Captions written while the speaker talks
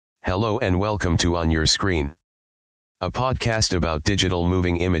Hello and welcome to On Your Screen, a podcast about digital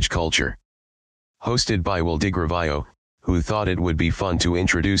moving image culture. Hosted by Vidding, who thought it would be fun to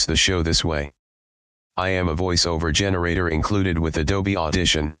introduce the show this way. I am a voiceover generator included with Adobe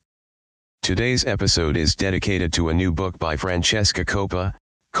Audition. Today's episode is dedicated to a new book by Francesca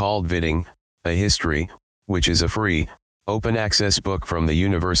called Vidding, A History, which is a free, open access book from the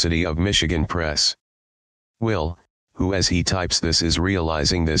University of Michigan Press. Will, who as he types this is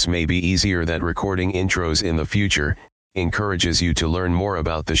realizing this may be easier than recording intros in the future, encourages you to learn more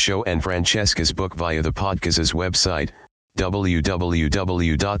about the show and Francesca's book via the podcast's website,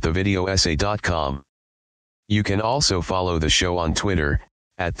 www.thevideoessay.com. You can also follow the show on Twitter,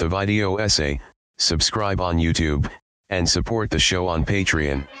 @thevideoessay, subscribe on YouTube, and support the show on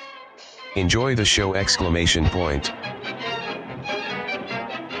Patreon. Enjoy the show!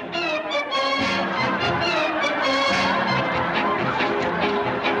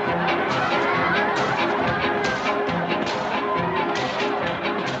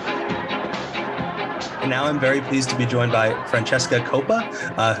 And now I'm very pleased to be joined by Francesca,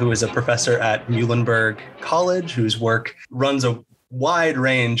 who is a professor at Muhlenberg College, whose work runs a wide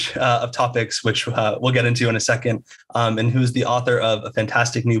range of topics, which we'll get into in a second, and who's the author of a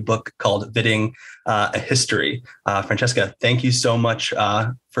fantastic new book called Vidding, A History. Francesca, thank you so much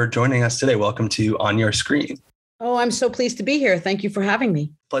for joining us today. Welcome to On Your Screen. Oh, I'm so pleased to be here. Thank you for having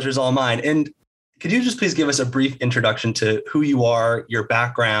me. Pleasure's all mine. And could you just please give us a brief introduction to who you are, your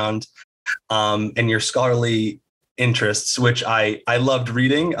background, and your scholarly interests, which I loved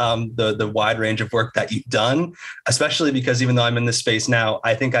reading, the wide range of work that you've done, especially because even though I'm in this space now,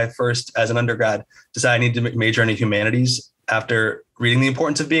 I think I first, as an undergrad, decided I need to major in humanities after reading The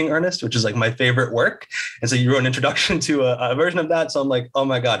Importance of Being Earnest, which is like my favorite work. And so you wrote an introduction to a version of that. So I'm like, oh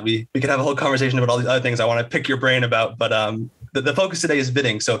my God, we could have a whole conversation about all these other things I want to pick your brain about. But the focus today is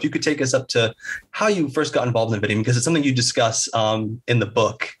Vidding. So if you could take us up to how you first got involved in Vidding, because it's something you discuss in the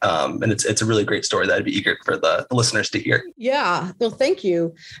book. And it's a really great story that I'd be eager for the listeners to hear. Yeah, well, thank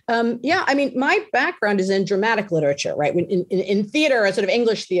you. My background is in dramatic literature, right? In theater, a sort of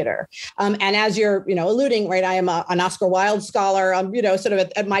English theater. And as you're, alluding, right, I am an Oscar Wilde scholar, sort of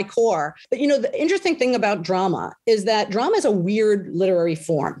at my core. But, the interesting thing about drama is that drama is a weird literary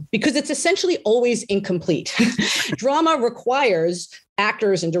form because it's essentially always incomplete. Drama requires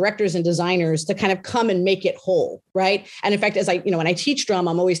actors and directors and designers to kind of come and make it whole, right? And in fact, as when I teach drama,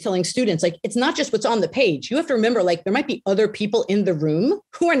 I'm always telling students, it's not just what's on the page. You have to remember, there might be other people in the room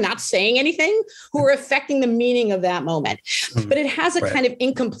who are not saying anything, who are affecting the meaning of that moment. But it has a kind of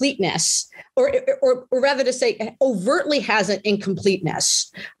incompleteness, or rather to say, overtly has an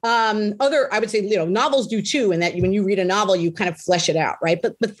incompleteness. I would say, novels do too, and that when you read a novel, you kind of flesh it out, right?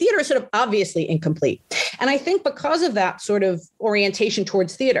 But theater is sort of obviously incomplete. And I think because of that sort of orientation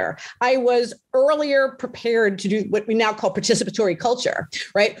towards theater, I was earlier prepared to do what we now call participatory culture,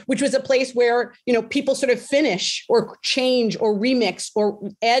 right? Which was a place where, people sort of finish or change or remix or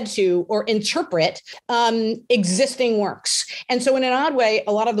add to or interpret existing works. And so in an odd way,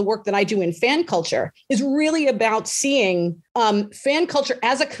 a lot of the work that I do in fan culture is really about seeing fan culture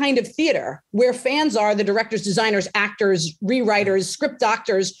as a kind of theater where fans are the directors, designers, actors, rewriters, script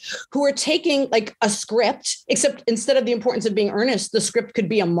doctors who are taking a script, except instead of The Importance of Being Earnest, the script could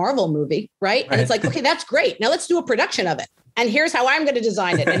be a Marvel movie, right? And it's okay, that's great. Now let's do a production of it. And here's how I'm going to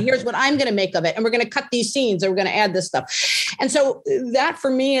design it. And here's what I'm going to make of it. And we're going to cut these scenes, or we're going to add this stuff. And so that for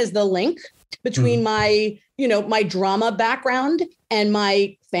me is the link between my drama background and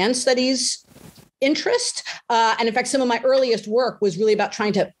my fan studies interest. And in fact, some of my earliest work was really about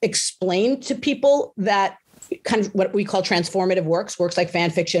trying to explain to people that kind of what we call transformative works like fan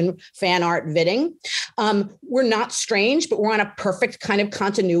fiction, fan art, vidding. We're not strange, but we're on a perfect kind of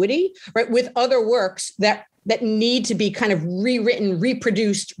continuity, right? With other works that need to be kind of rewritten,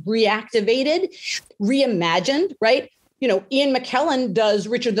 reproduced, reactivated, reimagined, right? Ian McKellen does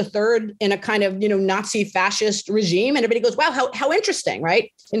Richard III in a kind of, Nazi fascist regime. And everybody goes, wow, how interesting,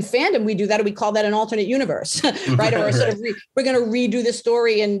 right? In fandom, we do that. And we call that an alternate universe, right? Or sort of, we're going to redo the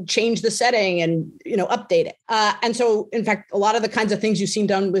story and change the setting and, update it. And so, in fact, a lot of the kinds of things you've seen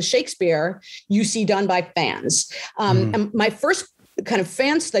done with Shakespeare, you see done by fans. And my first kind of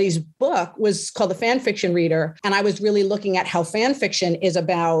fan studies book was called The Fan Fiction Reader. And I was really looking at how fan fiction is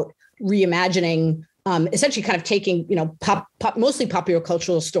about reimagining essentially kind of taking, mostly popular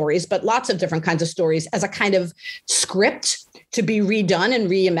cultural stories, but lots of different kinds of stories as a kind of script to be redone and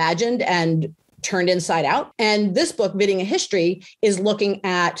reimagined and turned inside out. And this book, Vidding, A History, is looking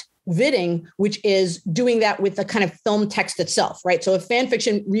at Vidding, which is doing that with the kind of film text itself, right? So if fan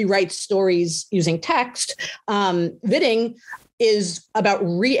fiction rewrites stories using text, Vidding is about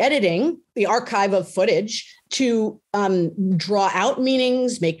re-editing the archive of footage to draw out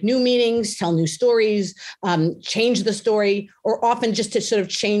meanings, make new meanings, tell new stories, change the story, or often just to sort of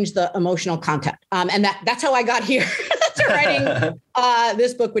change the emotional content. And that's how I got here to writing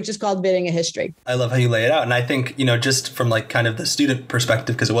this book, which is called Vidding: A History. I love how you lay it out. And I think, just from like kind of the student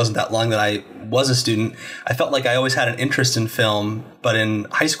perspective, because it wasn't that long that I was a student, I felt like I always had an interest in film, but in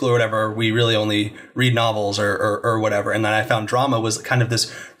high school or whatever, we really only read novels or whatever. And then I found drama was kind of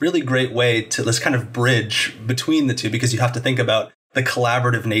this really great way to this kind of bridge between the two, because you have to think about the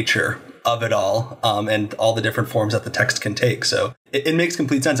collaborative nature of it all, and all the different forms that the text can take. So it makes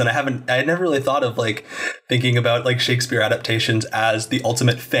complete sense. And I had never really thought of like thinking about like Shakespeare adaptations as the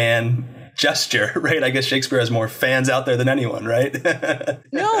ultimate fan gesture, right? I guess Shakespeare has more fans out there than anyone, right?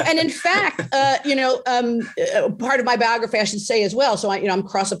 No, and in fact, part of my biography, I should say as well. So I'm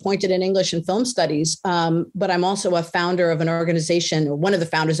cross-appointed in English and film studies, but I'm also a founder of an organization, or one of the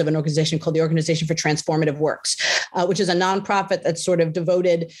founders of an organization called the Organization for Transformative Works, which is a nonprofit that's sort of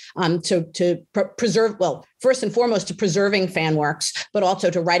devoted to preserve, well, first and foremost, to preserving fan works, but also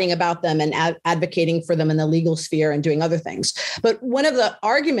to writing about them and advocating for them in the legal sphere and doing other things. But one of the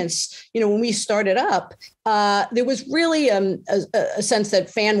arguments, when we started up, there was really a sense that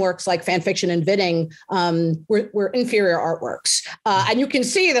fan works like fan fiction and Vidding were inferior artworks. And you can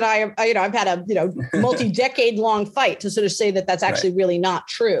see that I've had a multi-decade long fight to sort of say that that's actually really not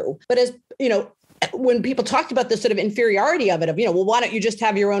true. But as when people talked about the sort of inferiority of it, well, why don't you just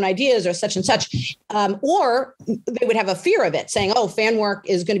have your own ideas or such and such? Or they would have a fear of it, saying, oh, fan work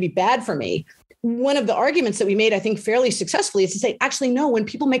is going to be bad for me. One of the arguments that we made, I think, fairly successfully is to say, actually, no, when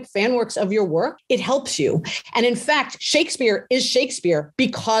people make fan works of your work, it helps you. And in fact, Shakespeare is Shakespeare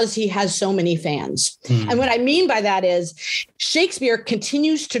because he has so many fans. And what I mean by that is Shakespeare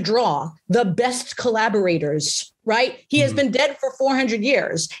continues to draw the best collaborators, right? He has been dead for 400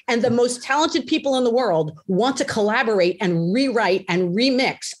 years, and the most talented people in the world want to collaborate and rewrite and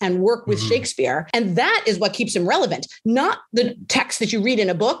remix and work with Shakespeare. And that is what keeps him relevant, not the text that you read in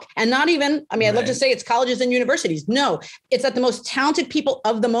a book, and not even, I'd love to say it's colleges and universities. No, it's that the most talented people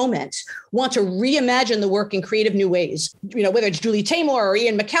of the moment want to reimagine the work in creative new ways, whether it's Julie Taymor or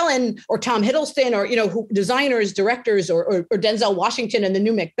Ian McKellen or Tom Hiddleston or, designers, directors, or Denzel Washington and the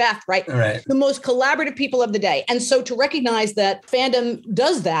new Macbeth, right? The most collaborative people of the day. And so to recognize that fandom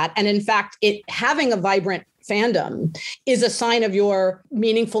does that, and in fact, it having a vibrant fandom is a sign of your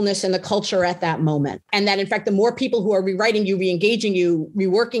meaningfulness in the culture at that moment. And that, in fact, the more people who are rewriting you, re-engaging you,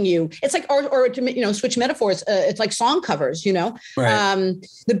 reworking you, it's like, or to, switch metaphors, it's like song covers, The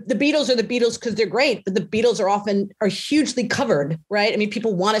Beatles are the Beatles because they're great, but the Beatles are hugely covered, right?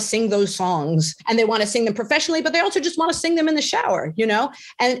 People want to sing those songs and they want to sing them professionally, but they also just want to sing them in the shower,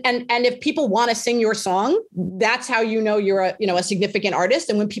 And if people want to sing your song, that's how you're a significant artist.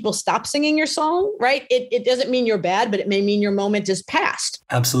 And when people stop singing your song, right, it doesn't mean you're bad, but it may mean your moment is past.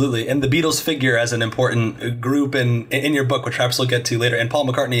 Absolutely. And the Beatles figure as an important group in your book, which perhaps we'll get to later, and Paul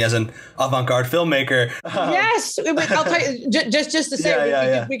McCartney as an avant-garde filmmaker. Yes. I'll tell you, just to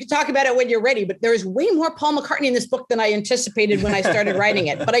say, we could talk about it when you're ready, but there's way more Paul McCartney in this book than I anticipated when I started writing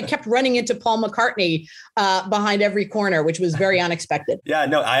it. But I kept running into Paul McCartney behind every corner, which was very unexpected. Yeah,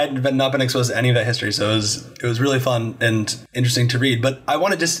 no, I had not been exposed to any of that history. So it was really fun and interesting to read. But I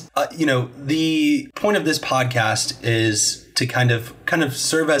want to just, the point of this podcast is to kind of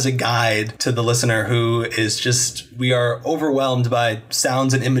serve as a guide to the listener who is we are overwhelmed by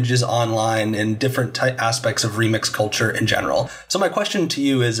sounds and images online and different aspects of remix culture in general. So my question to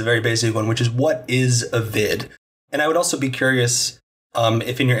you is a very basic one, which is, what is a vid? And I would also be curious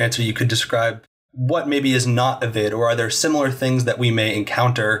if in your answer you could describe what maybe is not a vid, or are there similar things that we may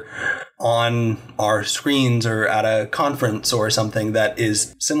encounter on our screens or at a conference or something that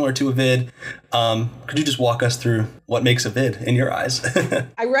is similar to a vid? Could you just walk us through what makes a vid in your eyes?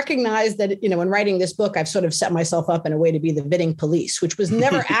 I recognize that, when writing this book, I've sort of set myself up in a way to be the vidding police, which was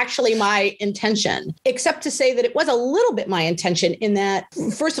never actually my intention, except to say that it was a little bit my intention in that,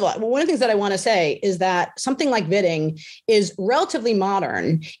 first of all, one of the things that I want to say is that something like vidding is relatively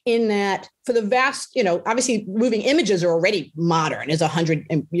modern in that for the vast, obviously moving images are already modern, is 100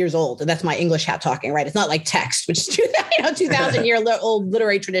 years old. And that's my English hat talking, right? It's not like text, which is 2,000-year-old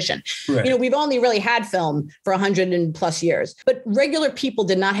literary tradition. Right. We've only really had film for 100 and plus years, but regular people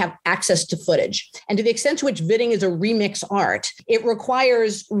did not have access to footage. And to the extent to which vidding is a remix art, it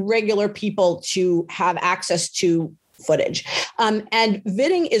requires regular people to have access to footage. And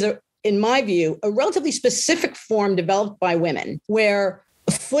vidding is, in my view, a relatively specific form developed by women where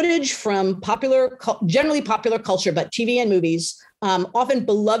footage from generally popular culture, but TV and movies, often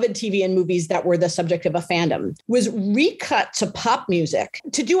beloved TV and movies that were the subject of a fandom, was recut to pop music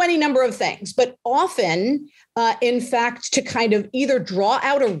to do any number of things, but often, in fact, to kind of either draw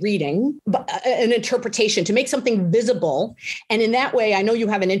out a reading, an interpretation, to make something visible. And in that way, I know you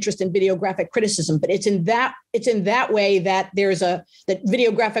have an interest in videographic criticism, but it's in that way that that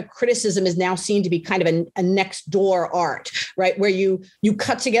videographic criticism is now seen to be kind of a next door art, right? Where you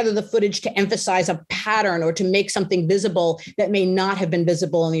cut together the footage to emphasize a pattern or to make something visible that may not have been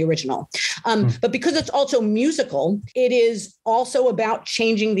visible in the original. But because it's also musical, it is also about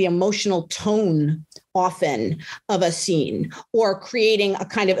changing the emotional tone often of a scene, or creating a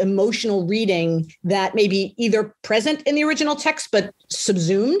kind of emotional reading that may be either present in the original text but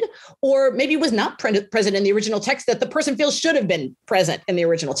subsumed, or maybe was not present in the original text that the person feels should have been present in the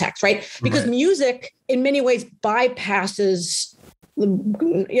original text, right? Because music in many ways bypasses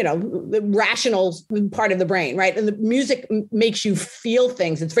the rational part of the brain, right? And the music makes you feel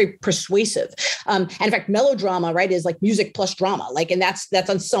things. It's very persuasive. And in fact, melodrama, right, is like music plus drama, like, and that's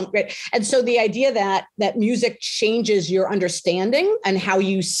on some, right? And so the idea that music changes your understanding and how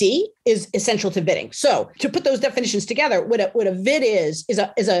you see is essential to vidding. So to put those definitions together, what a vid is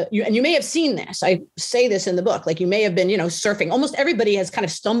and you may have seen this, I say this in the book, like you may have been, surfing. Almost everybody has kind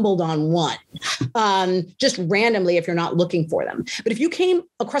of stumbled on one, just randomly if you're not looking for them. But if you came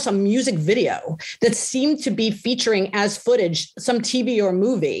across a music video that seemed to be featuring as footage some TV or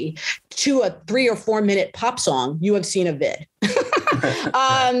movie to a 3 or 4 minute pop song, you have seen a vid.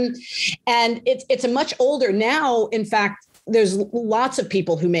 And it's a much older now. In fact, there's lots of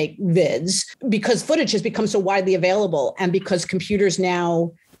people who make vids because footage has become so widely available, and because computers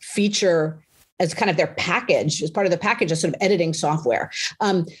now feature as kind of their package, as part of the package, as sort of editing software.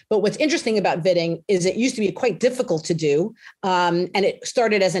 But what's interesting about vidding is it used to be quite difficult to do. And it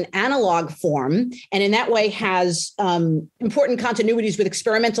started as an analog form, and in that way has important continuities with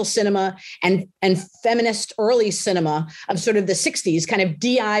experimental cinema and feminist early cinema of sort of the 60s, kind of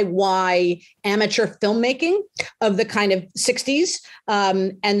DIY amateur filmmaking of the kind of 60s.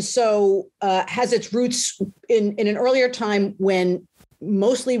 And so has its roots in an earlier time when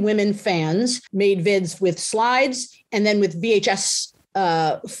mostly women fans made vids with slides and then with VHS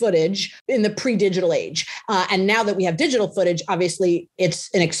footage in the pre-digital age. And now that we have digital footage, obviously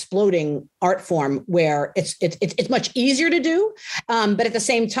it's an exploding art form where it's much easier to do. But at the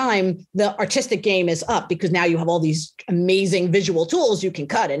same time, the artistic game is up because now you have all these amazing visual tools. You can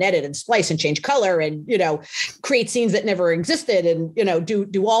cut and edit and splice and change color and, create scenes that never existed and,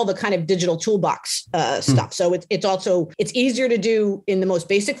 do all the kind of digital toolbox stuff. So it's easier to do in the most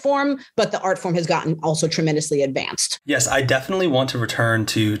basic form, but the art form has gotten also tremendously advanced. Yes, I definitely want to return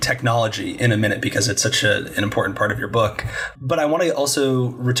to technology in a minute because it's such an important part of your book. But I want to also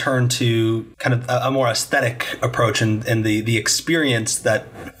return to kind of a more aesthetic approach and the experience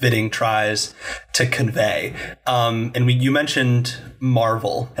that vidding tries to convey. And you mentioned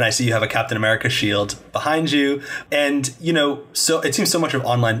Marvel, and I see you have a Captain America shield behind you. And, so it seems so much of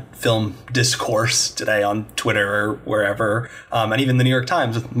online film discourse today on Twitter or wherever, and even the New York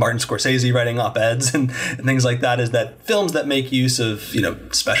Times with Martin Scorsese writing op-eds and things like that, is that films that make use of,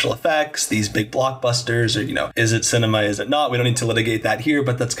 special effects, these big blockbusters, or, is it cinema, is it not? We don't need to litigate that here,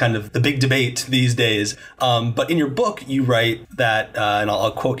 but that's kind of the big debate these days. But in your book, you write that, and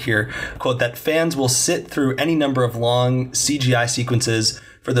I'll quote here, that fans will sit through any number of long CGI sequences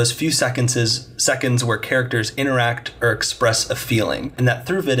for those few seconds where characters interact or express a feeling, and that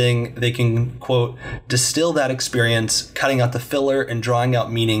through vidding, they can, quote, distill that experience, cutting out the filler and drawing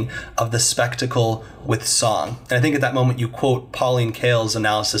out meaning of the spectacle with song. And I think at that moment you quote Pauline Kael's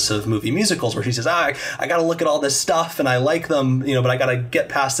analysis of movie musicals, where she says, I got to look at all this stuff and I like them, but I got to get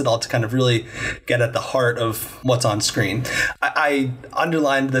past it all to kind of really get at the heart of what's on screen. I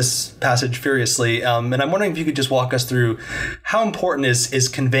underlined this passage furiously, and I'm wondering if you could just walk us through how important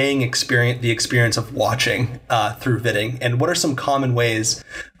is conveying the experience of watching through vidding, and what are some common ways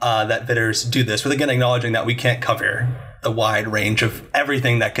that vidders do this, with again acknowledging that we can't cover a wide range of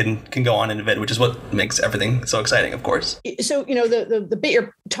everything that can go on in a vid, which is what makes everything so exciting, of course. So, the bit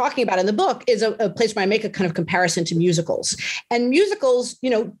you're talking about in the book is a place where I make a kind of comparison to musicals. And musicals,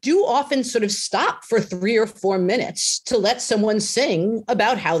 do often sort of stop for 3 or 4 minutes to let someone sing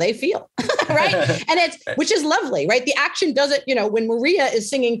about how they feel, right? And which is lovely, right? The action doesn't, when Maria is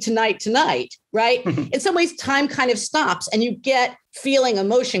singing Tonight, right? In some ways, time kind of stops and you get feeling,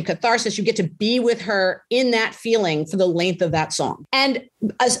 emotion, catharsis. You get to be with her in that feeling for the length of that song. And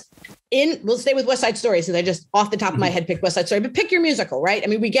as we'll stay with West Side Story, since I just off the top of my head picked West Side Story, but pick your musical, right? I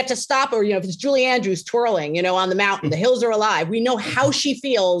mean, we get to stop, or, if it's Julie Andrews twirling, on the mountain, the hills are alive. We know how she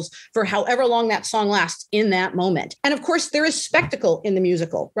feels for however long that song lasts in that moment. And of course, there is spectacle in the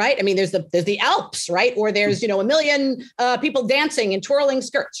musical, right? I mean, there's the Alps, right? Or there's, a million people dancing and twirling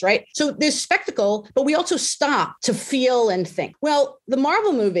skirts, right? So there's spectacle, but we also stop to feel and think. Well, the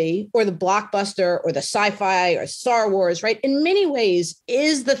Marvel movie or the blockbuster or the sci-fi or Star Wars, right, in many ways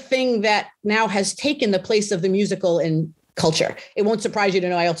is the thing that now has taken the place of the musical in culture. It won't surprise you to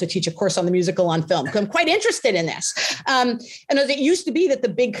know I also teach a course on the musical on film, because I'm quite interested in this. And as it used to be that the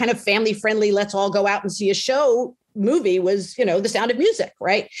big kind of family-friendly, let's all go out and see a show movie was, The Sound of Music,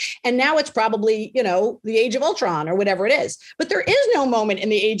 right? And now it's probably, The Age of Ultron or whatever it is. But there is no moment in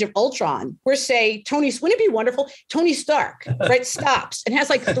The Age of Ultron where, say, wouldn't it be wonderful? Tony Stark, right, stops and has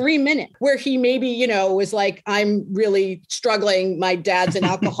like 3 minutes where he maybe, was like, I'm really struggling. My dad's an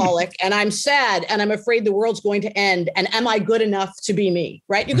alcoholic and I'm sad and I'm afraid the world's going to end. And am I good enough to be me?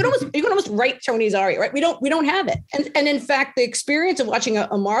 Right? You can almost write Tony's aria, right? We don't have it. And in fact, the experience of watching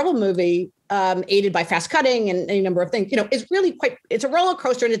a Marvel movie, aided by fast cutting and any number of things, is really it's a roller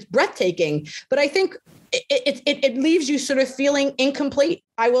coaster and it's breathtaking. But I think it leaves you sort of feeling incomplete.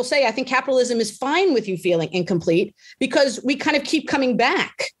 I will say, I think capitalism is fine with you feeling incomplete because we kind of keep coming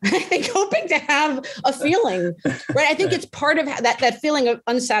back, I think, hoping to have a feeling, right? I think it's part of that feeling of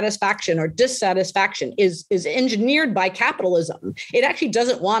unsatisfaction or dissatisfaction is engineered by capitalism. It actually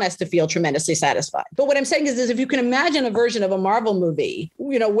doesn't want us to feel tremendously satisfied. But what I'm saying is if you can imagine a version of a Marvel movie,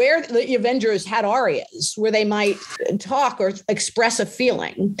 where the Avengers had arias, where they might talk or express a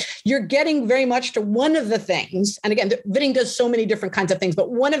feeling, you're getting very much to one of the things. And again, Vidding does so many different kinds of things,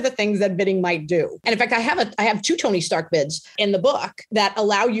 but one of the things that Vidding might do. And in fact, I have 2 Tony Stark vids in the book that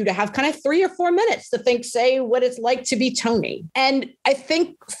allow you to have kind of 3 or 4 minutes to think, say, what it's like to be Tony. And I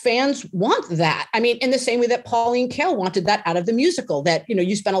think fans want that. I mean, in the same way that Pauline Kael wanted that out of the musical, that,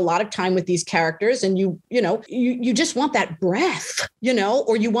 you spend a lot of time with these characters and you just want that breath,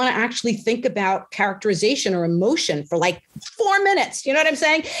 or you want to actually think about characterization or emotion for like 4 minutes. You know what I'm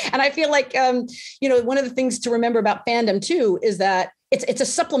saying? And I feel like, one of the things to remember about fandom too, is that it's a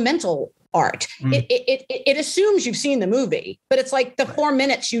supplemental art. It assumes you've seen the movie, but it's like the 4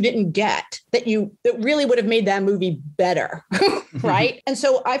 minutes you didn't get that really would have made that movie better. Right. And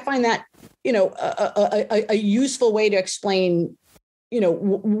so I find that, a useful way to explain,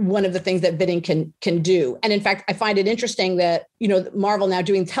 one of the things that Vidding can do. And in fact, I find it interesting that, Marvel now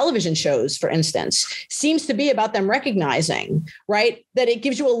doing television shows, for instance, seems to be about them recognizing, right, that it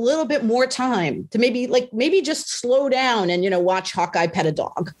gives you a little bit more time to maybe just slow down and, watch Hawkeye pet a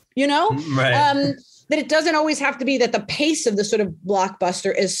dog, Right. That it doesn't always have to be that the pace of the sort of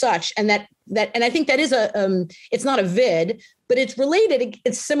blockbuster is such, and that and I think that is it's not a vid, but it's related.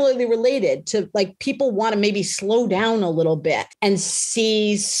 It's similarly related to like people want to maybe slow down a little bit and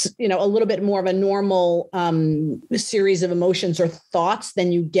see, a little bit more of a normal series of emotions or thoughts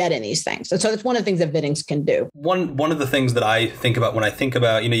than you get in these things. And so that's one of the things that Viddings can do. One of the things that I think about when I think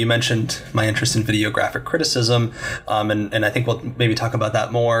about, you mentioned my interest in videographic criticism, and I think we'll maybe talk about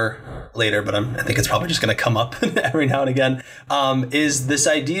that more later, but I think it's probably just going to come up every now and again, is this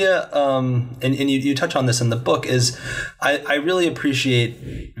idea, and you touch on this in the book, is I really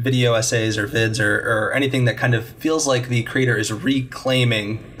appreciate video essays or vids or anything that kind of feels like the creator is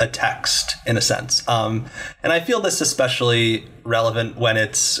reclaiming a text in a sense. And I feel this especially relevant when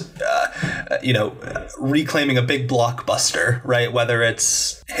it's, reclaiming a big blockbuster, right? Whether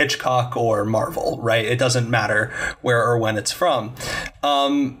it's Hitchcock or Marvel, right? It doesn't matter where or when it's from.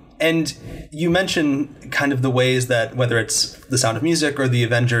 And you mentioned kind of the ways that whether it's The Sound of Music or The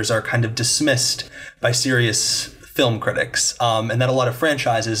Avengers are kind of dismissed by serious film critics, and that a lot of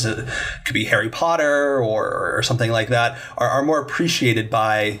franchises, could be Harry Potter or something like that, are more appreciated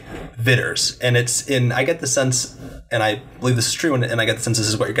by vidders. And I get the sense, and I believe this is true, and I get the sense this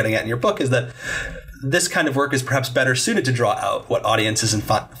is what you're getting at in your book, is that this kind of work is perhaps better suited to draw out what audiences and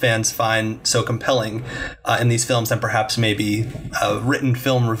fans find so compelling in these films than perhaps maybe a written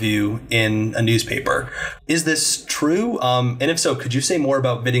film review in a newspaper. Is this true? And if so, could you say more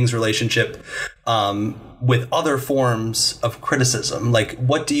about Vidding's relationship with other forms of criticism? Like,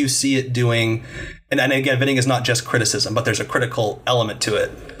 what do you see it doing? And again, Vidding is not just criticism, but there's a critical element to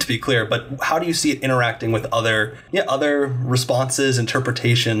it, to be clear. But how do you see it interacting with other responses,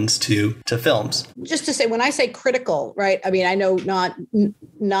 interpretations to films? Just to say, when I say critical, right? I mean, I know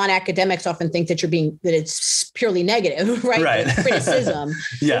non-academics often think that that it's purely negative, right? Right. Criticism.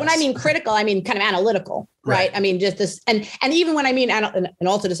 Yes. But when I mean critical, I mean kind of analytical, right? I mean, just this, and even when I mean, and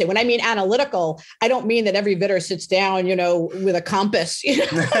also to say, when I mean analytical, I don't mean that every vidder sits down, with a compass,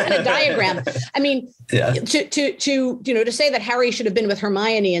 and a diagram. I mean, to say that Harry should have been with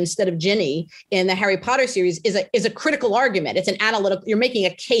Hermione instead of Ginny in the Harry Potter series is a critical argument. It's an analytical, you're making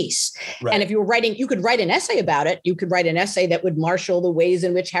a case. Right. And if you were writing, you could write an essay about it. You could write an essay that would marshal the ways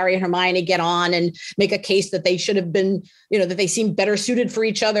in which Harry and Hermione get on and make a case that they should have been, that they seem better suited for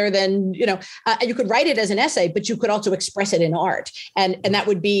each other than, you could write it as an essay, but you could also express it in art. And that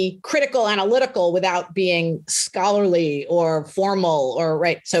would be critical, analytical without being scholarly or formal or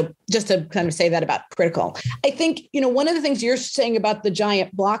right. So just to kind of say that about critical, I think, one of the things you're saying about the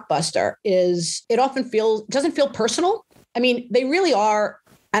giant blockbuster is it often doesn't feel personal. I mean, they really are.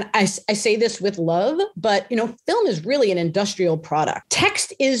 And I say this with love, but, film is really an industrial product.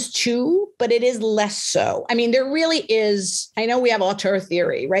 Text is too, but it is less so. I mean, there really is, I know we have auteur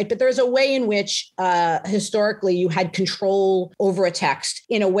theory, right? But there's a way in which historically you had control over a text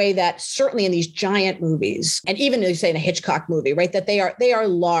in a way that certainly in these giant movies, and even as you say in a Hitchcock movie, right? That they are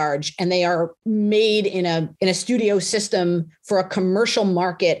large and they are made in a studio system for a commercial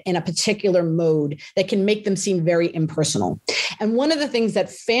market in a particular mode that can make them seem very impersonal. And one of the things that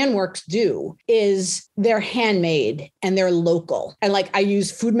fan works do is they're handmade and they're local. And I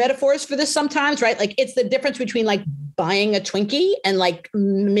use food metaphors for this sometimes, right? It's the difference between buying a Twinkie and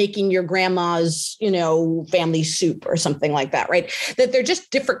making your grandma's, family soup or something like that, right? That they're just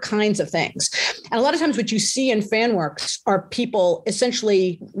different kinds of things. And a lot of times what you see in fan works are people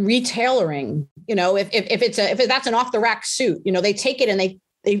essentially retailoring, if that's an off the rack suit, they take it and they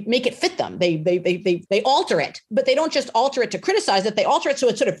make it fit them. They alter it, but they don't just alter it to criticize it. They alter it so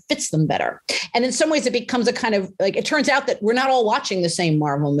it sort of fits them better. And in some ways it becomes a kind of it turns out that we're not all watching the same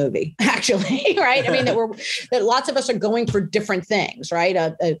Marvel movie, actually, right? I mean, that lots of us are going for different things, right?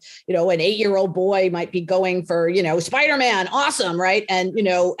 An 8-year-old boy might be going for, Spider-Man, awesome, right? And,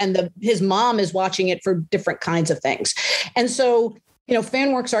 his mom is watching it for different kinds of things. And so,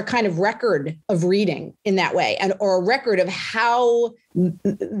 fan works are kind of record of reading in that way, or a record of how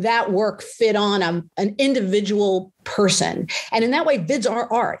that work fit on an individual person. And in that way, vids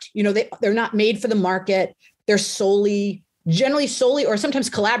are art. They're not made for the market. They're generally solely, or sometimes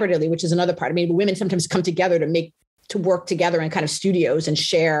collaboratively, which is another part. I mean, women sometimes come together to work together in kind of studios and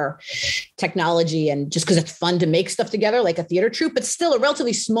share technology, and just because it's fun to make stuff together like a theater troupe, but still a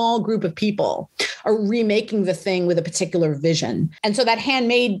relatively small group of people are remaking the thing with a particular vision. And so that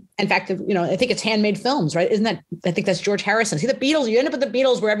handmade, in fact, I think it's handmade films, right? I think that's George Harrison. See the Beatles, you end up with the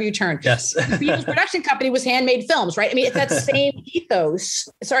Beatles wherever you turn. Yes. The Beatles production company was handmade films, right? I mean, it's that same ethos.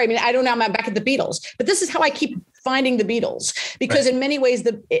 Sorry, I mean, I don't know, I'm back at the Beatles, but this is how I keep finding the Beatles, because in many ways,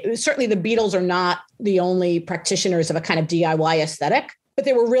 certainly the Beatles are not the only practitioners of a kind of DIY aesthetic, but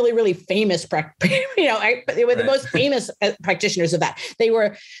they were really, really famous. They were the most famous practitioners of that.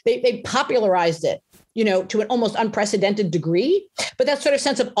 They popularized it, to an almost unprecedented degree. But that sort of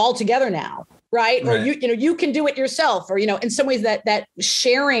sense of all together now, right? Or you can do it yourself, or in some ways that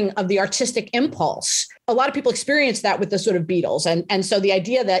sharing of the artistic impulse. A lot of people experience that with the sort of Beatles. And so the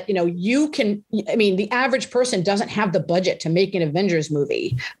idea that, the average person doesn't have the budget to make an Avengers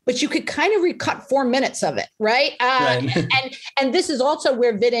movie, but you could kind of recut 4 minutes of it. Right. And this is also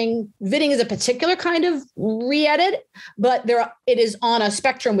where vidding is a particular kind of re-edit, but it is on a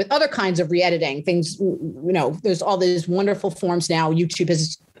spectrum with other kinds of re-editing things. There's all these wonderful forms now. YouTube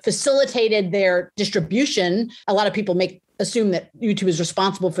has facilitated their distribution. A lot of people assume that YouTube is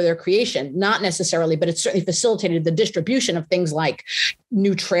responsible for their creation. Not necessarily, but it's certainly facilitated the distribution of things like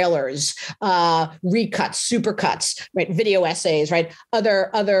new trailers, recuts, supercuts, right? Video essays, right? Other,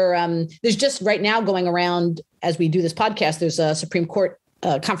 there's just right now going around as we do this podcast, there's a Supreme Court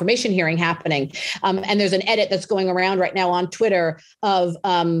confirmation hearing happening. And there's an edit that's going around right now on Twitter of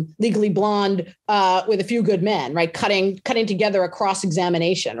Legally Blonde with a few good men, right? Cutting together a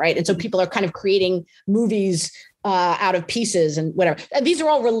cross-examination, right? And so people are kind of creating movies out of pieces and whatever. And these are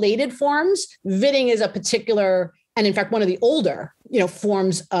all related forms. Vidding is a particular, and in fact, one of the older,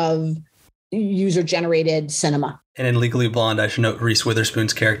 forms of user-generated cinema. And in Legally Blonde, I should note Reese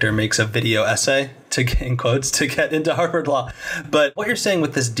Witherspoon's character makes a video essay in quotes to get into Harvard Law. But what you're saying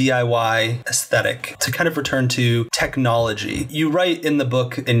with this DIY aesthetic, to kind of return to technology, you write in the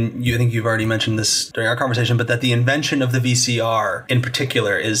book, and I think you've already mentioned this during our conversation, but that the invention of the VCR in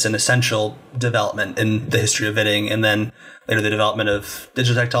particular is an essential development in the history of vidding, and then later the development of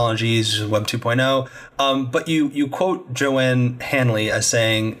digital technologies, Web 2.0. But you quote Joanne Hanley as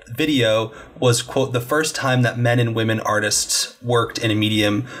saying video was, quote, the first time that men and women artists worked in a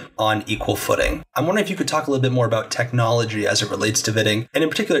medium on equal footing. I'm wondering if you could talk a little bit more about technology as it relates to vidding. And in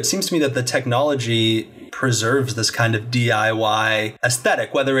particular, it seems to me that the technology preserves this kind of DIY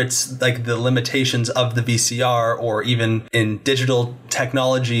aesthetic, whether it's like the limitations of the VCR or even in digital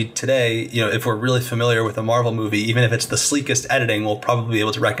technology today. You know, if we're really familiar with a Marvel movie, even if it's the sleekest editing, we'll probably be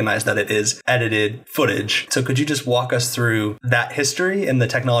able to recognize that it is edited footage. So could you just walk us through that history and the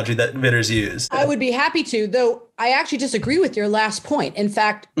technology that Vidders use? I would be happy to, though I actually disagree with your last point. In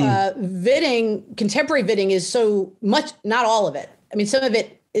fact, vidding, contemporary vidding is so much, not all of it. I mean, some of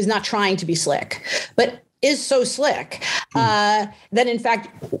it is not trying to be slick, but is so slick that, in fact,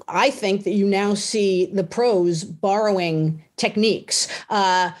 I think that you now see the pros borrowing techniques.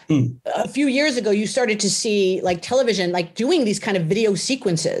 A few years ago, you started to see like television, like doing these kind of video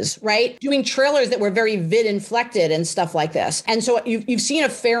sequences, right? Doing trailers that were very vid inflected and stuff like this. And so you've seen a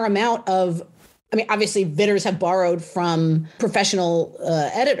fair amount of, I mean, obviously, vidders have borrowed from professional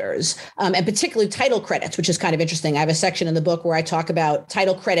editors, and particularly title credits, which is kind of interesting. I have a section in the book where I talk about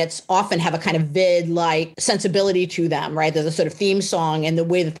title credits often have a kind of vid-like sensibility to them, right? There's a sort of theme song, and the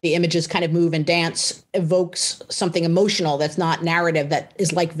way that the images kind of move and dance evokes something emotional that's not narrative, that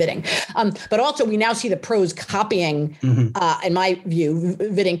is like vidding. But also, we now see the pros copying, in my view,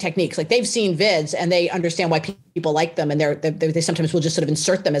 vidding techniques. Like they've seen vids and they understand why people like them, and they sometimes will just sort of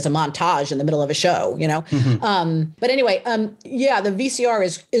insert them as a montage in the middle of a show, you know. But anyway, yeah, the VCR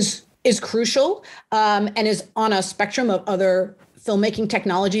is crucial and is on a spectrum of other filmmaking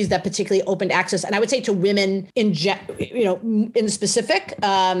technologies that particularly opened access, and I would say to women in specific.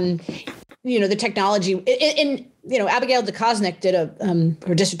 The technology Abigail de Kosnik did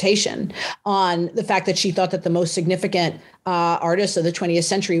her dissertation on the fact that she thought that the most significant artists of the 20th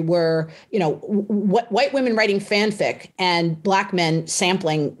century were, white women writing fanfic and Black men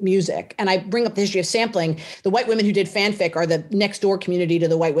sampling music. And I bring up the history of sampling. The white women who did fanfic are the next door community to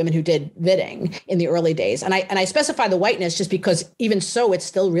the white women who did vidding in the early days. And I specify the whiteness just because even so, it's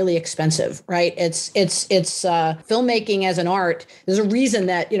still really expensive, right? It's filmmaking as an art. There's a reason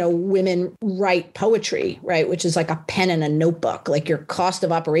that, women write poetry, right? Which is like a pen and a notebook. Like your cost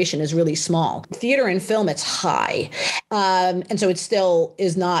of operation is really small. Theater and film, it's high. And so it still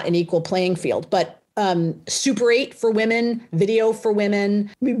is not an equal playing field. But Super 8 for women, video for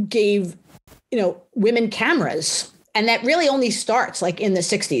women, gave, women cameras. And that really only starts like in the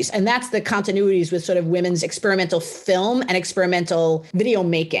 60s. And that's the continuities with sort of women's experimental film and experimental video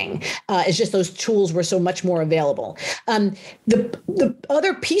making. It's just those tools were so much more available. The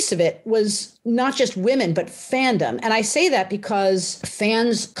other piece of it was not just women, but fandom. And I say that because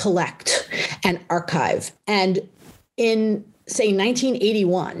fans collect and archive. And in say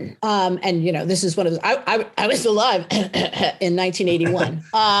 1981, and this is one of those, I was alive in 1981.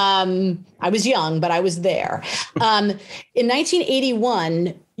 I was young, but I was there. In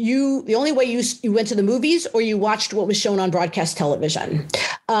 1981, the only way you went to the movies or you watched what was shown on broadcast television.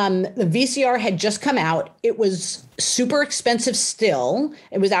 The VCR had just come out. It was super expensive still.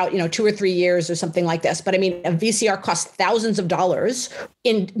 It was out, 2 or 3 years or something like this. But I mean, a VCR cost thousands of dollars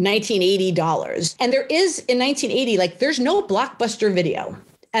in 1980 dollars. And there is in 1980, there's no Blockbuster video.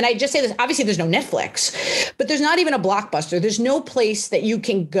 And I just say this, obviously there's no Netflix, but there's not even a Blockbuster. There's no place that you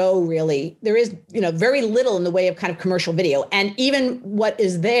can go really. There is, very little in the way of kind of commercial video. And even what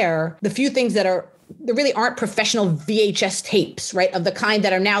is there, the few things there really aren't professional VHS tapes, right, of the kind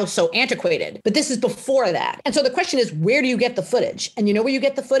that are now so antiquated. But this is before that. And so the question is, where do you get the footage? And you know where you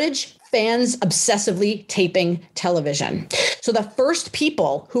get the footage? Fans obsessively taping television. So the first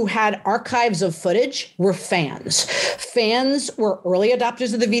people who had archives of footage were fans. Fans were early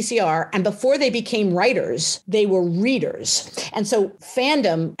adopters of the VCR, and before they became writers, they were readers. And so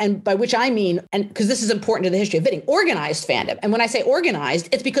fandom, and by which I mean, and because this is important to the history of vidding, organized fandom. And when I say organized,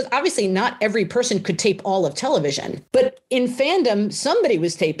 it's because obviously not every person could tape all of television. But in fandom, somebody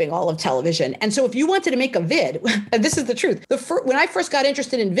was taping all of television. And so if you wanted to make a vid, and this is the truth, when I first got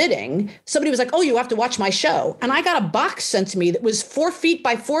interested in vidding, somebody was like, oh, you have to watch my show. And I got a box sent to me that was 4 feet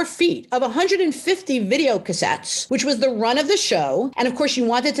by 4 feet of 150 video cassettes, which was the run of the show. And of course, you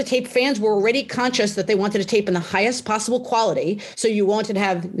wanted to tape. Fans were already conscious that they wanted to tape in the highest possible quality. So you wanted to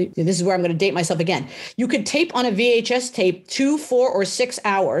have, this is where I'm going to date myself again. You could tape on a VHS tape 2, 4, or 6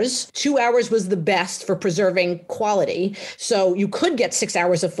 hours. 2 hours was the best for preserving quality. So you could get 6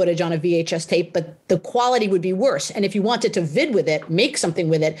 hours of footage on a VHS tape, but the quality would be worse. And if you wanted to vid with it, make something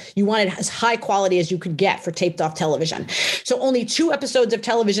with it, you wanted as high quality as you could get for taped off television. So only 2 episodes of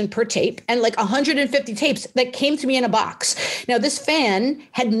television per tape and 150 tapes that came to me in a box. Now this fan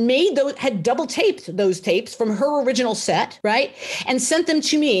had double taped those tapes from her original set, right? And sent them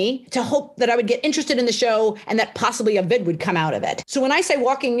to me to hope that I would get interested in the show and that possibly a vid would come out of it. So when I say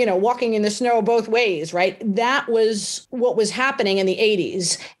walking in the snow both ways, right? That was what was happening in the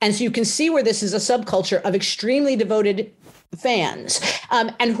 80s. And so you can see where this is a subculture of extremely devoted fans,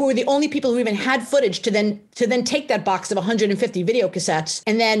 and who are the only people who even had footage to then take that box of 150 video cassettes,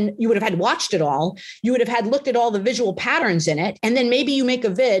 and then you would have had watched it all. You would have had looked at all the visual patterns in it, and then maybe you make a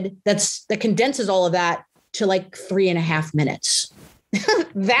vid that condenses all of that to like 3.5 minutes.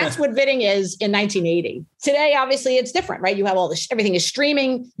 That's what vidding is in 1980. Today, obviously, it's different, right? You have all this, everything is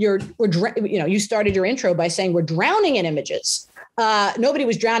streaming. You started your intro by saying we're drowning in images. Nobody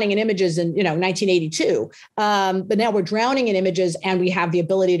was drowning in images in, 1982. But now we're drowning in images, and we have the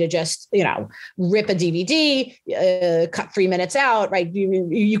ability to just, rip a DVD, cut 3 minutes out, right?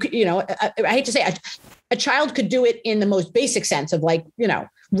 I hate to say a child could do it in the most basic sense of like,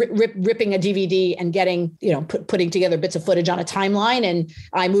 ripping a DVD and getting, putting together bits of footage on a timeline, and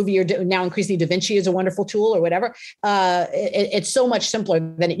iMovie or now increasingly DaVinci is a wonderful tool or whatever. It's so much simpler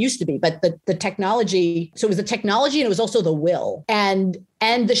than it used to be, but the technology, so it was the technology and it was also the will and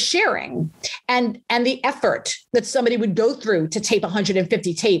the sharing and the effort that somebody would go through to tape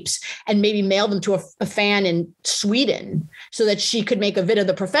 150 tapes and maybe mail them to a fan in Sweden so that she could make a vid of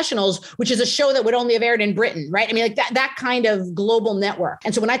The Professionals, which is a show that would only have aired in Britain, right? I mean, like that kind of global network.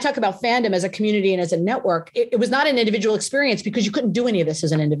 And so when I talk about fandom as a community and as a network, it was not an individual experience because you couldn't do any of this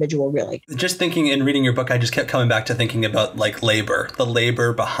as an individual, really. Just thinking and reading your book, I just kept coming back to thinking about like the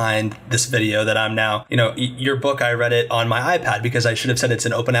labor behind this video that I'm now, your book, I read it on my iPad because I should have said it's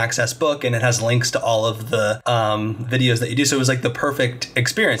an open access book and it has links to all of the videos that you do. So it was like the perfect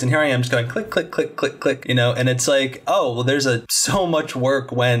experience. And here I am just going click, click, click, click, click, and it's like, oh, well, there's so much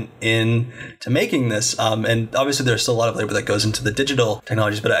work went in to making this. And obviously there's still a lot of labor that goes into the digital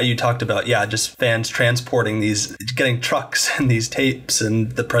technologies, but you talked about, just fans transporting these, getting trucks and these tapes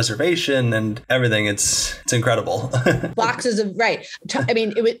and the preservation and everything. It's incredible. Boxes of, right. I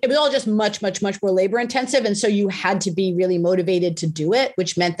mean, it was all just much, much, much more labor intensive. And so you had to be really motivated to do it,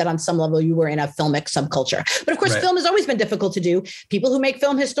 which meant that on some level you were in a filmic subculture. But of course, film has always been difficult to do. People who make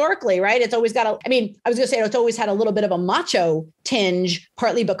film historically, right? It's always got it's always had a little bit of a macho tinge,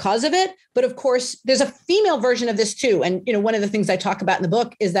 partly because of it. But of course, there's a female version of this too. And, one of the things I talk about in the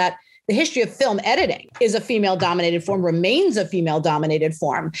book is that the history of film editing is a female-dominated form, remains a female-dominated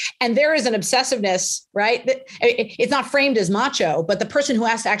form. And there is an obsessiveness, right? It's not framed as macho, but the person who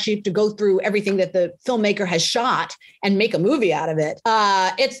has to actually have to go through everything that the filmmaker has shot and make a movie out of it,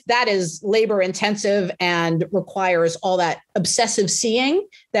 that is labor-intensive and requires all that obsessive seeing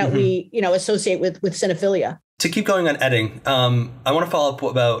that we, associate with cinephilia. To keep going on editing, I want to follow up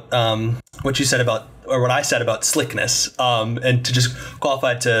about what you said about, or what I said about slickness, and to just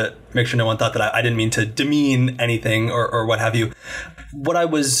qualify to make sure no one thought that I didn't mean to demean anything or what have you. What I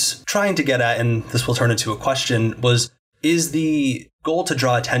was trying to get at, and this will turn into a question, is the goal to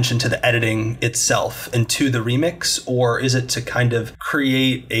draw attention to the editing itself and to the remix, or is it to kind of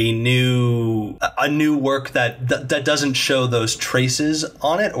create a new work that doesn't show those traces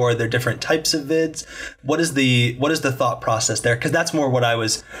on it, or are there different types of vids? What is the thought process there? Because that's more what I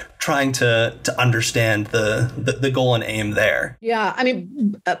was trying to understand the goal and aim there. Yeah, I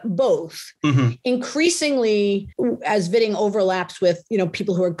mean, both. Mm-hmm. Increasingly, as vidding overlaps with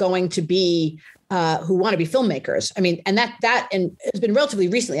people who are going to be who want to be filmmakers. I mean, and it's been relatively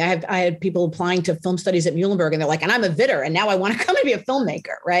recently. I had people applying to film studies at Muhlenberg, and they're like, and I'm a vidder, and now I want to come and be a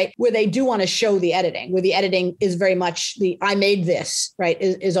filmmaker, right? Where they do want to show the editing, where the editing is very much I made this, right,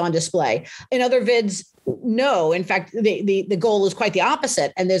 is on display. In other vids, no. In fact, the goal is quite the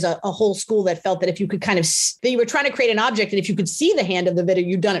opposite. And there's a whole school that felt that if you could that you were trying to create an object, and if you could see the hand of the vidder,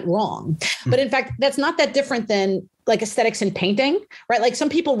 you've done it wrong. But in fact, that's not that different than like aesthetics in painting, right? Like some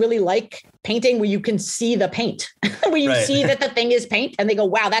people really like painting where you can see the paint, where you see that the thing is paint and they go,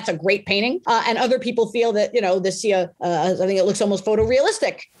 wow, that's a great painting. And other people feel that, they see I think it looks almost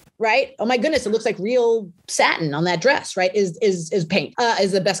photorealistic, right? Oh my goodness, it looks like real satin on that dress, right? Is paint,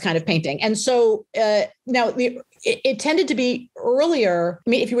 is the best kind of painting. And so now it tended to be earlier. I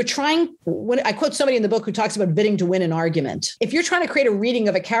mean, if you were when I quote somebody in the book who talks about vidding to win an argument, if you're trying to create a reading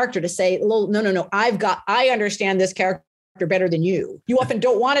of a character to say, no, I understand this character better than you. You often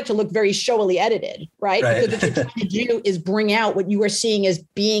don't want it to look very showily edited, right? Because what you're trying to do is bring out what you are seeing as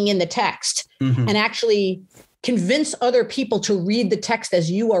being in the text and actually convince other people to read the text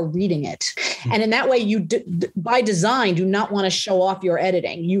as you are reading it. And in that way, you by design do not want to show off your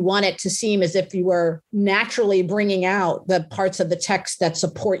editing. You want it to seem as if you were naturally bringing out the parts of the text that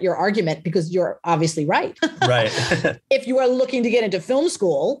support your argument because you're obviously right. Right. If you are looking to get into film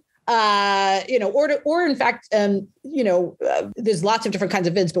school, or in fact, there's lots of different kinds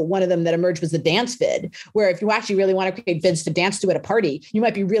of vids, but one of them that emerged was the dance vid, where if you actually really want to create vids to dance to at a party, you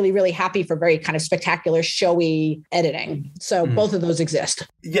might be really, really happy for very kind of spectacular, showy editing. So both of those exist.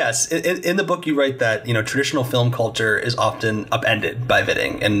 Yes. In the book, you write that, traditional film culture is often upended by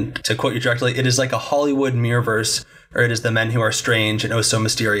vidding. And to quote you directly, it is like a Hollywood mirrorverse, or it is the men who are strange and oh so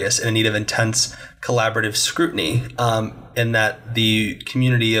mysterious and in need of intense collaborative scrutiny, in that the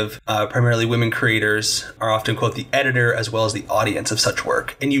community of primarily women creators are often, quote, the editor as well as the audience of such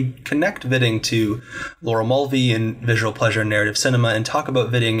work. And you connect vidding to Laura Mulvey and visual pleasure and narrative cinema, and talk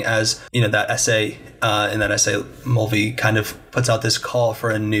about vidding as, that essay, in that essay, Mulvey kind of puts out this call for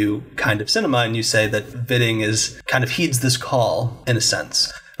a new kind of cinema. And you say that vidding is kind of heeds this call in a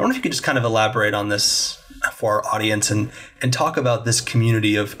sense. I wonder if you could just kind of elaborate on this for our audience and talk about this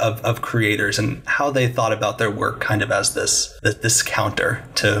community of creators and how they thought about their work kind of as this counter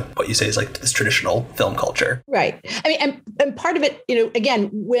to what you say is like this traditional film culture. Right. I mean, and part of it,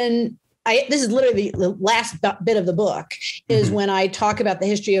 again, this is literally the last bit of the book is when I talk about the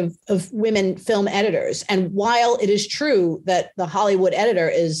history of women film editors. And while it is true that the Hollywood editor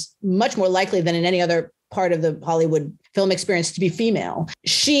is much more likely than in any other part of the Hollywood film experience to be female,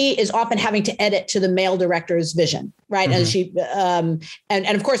 she is often having to edit to the male director's vision, right? And she, and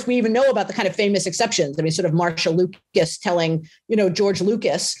of course, we even know about the kind of famous exceptions. I mean, sort of Marsha Lucas telling, George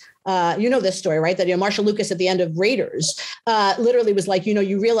Lucas, this story, right? That, Marsha Lucas at the end of Raiders literally was like,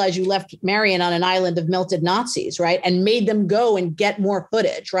 you realize you left Marion on an island of melted Nazis, right? And made them go and get more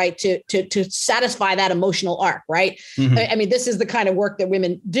footage, right? To satisfy that emotional arc, right? I mean, this is the kind of work that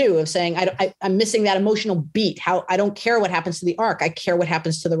women do, of saying, I'm missing that emotional beat. How I don't care what happens to the arc. I care what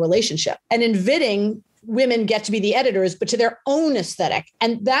happens to the relationship. And in vidding, women get to be the editors, but to their own aesthetic.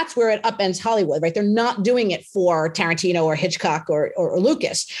 And that's where it upends Hollywood, right? They're not doing it for Tarantino or Hitchcock or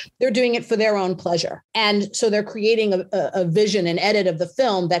Lucas. They're doing it for their own pleasure. And so they're creating a vision and edit of the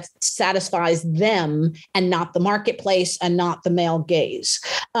film that satisfies them and not the marketplace and not the male gaze.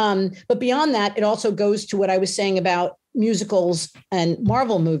 But beyond that, it also goes to what I was saying about musicals and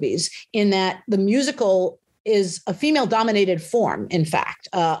Marvel movies, in that the musical is a female-dominated form, in fact.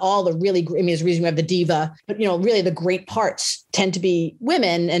 All the really, there's a reason we have the diva, but, really the great parts tend to be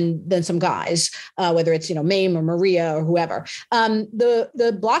women and then some guys, whether it's, Mame or Maria or whoever.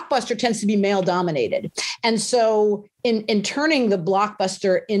 The blockbuster tends to be male-dominated. And so in turning the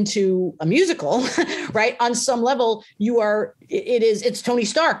blockbuster into a musical, right, on some level, it's Tony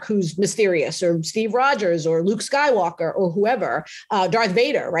Stark who's mysterious, or Steve Rogers, or Luke Skywalker, or whoever, Darth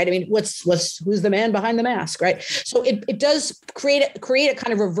Vader, right? I mean, who's the man behind the mask, right? So it does create a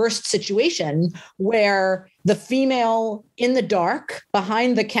kind of reversed situation where the female in the dark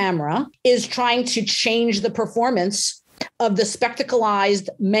behind the camera is trying to change the performance of the spectacleized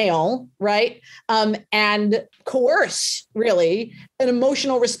male, right? And coerce, really, an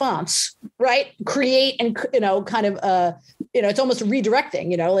emotional response, right? Create and, kind of, it's almost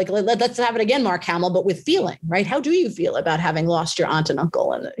redirecting, like, let's have it again, Mark Hamill, but with feeling, right? How do you feel about having lost your aunt and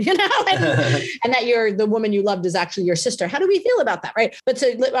uncle? And, and that the woman you loved is actually your sister. How do we feel about that, right? But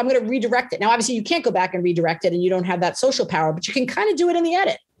so I'm going to redirect it. Now, obviously, you can't go back and redirect it, and you don't have that social power, but you can kind of do it in the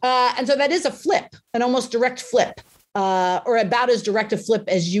edit. And so that is a flip, an almost direct flip. Or about as direct a flip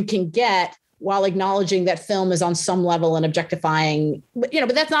as you can get, while acknowledging that film is on some level an objectifying, but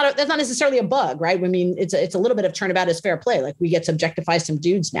that's not necessarily a bug, right? I mean, it's a little bit of turnabout is fair play. Like, we get to objectify some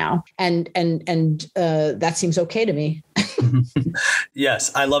dudes now, and that seems okay to me.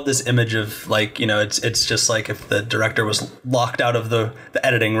 Yes, I love this image of, like, it's just like if the director was locked out of the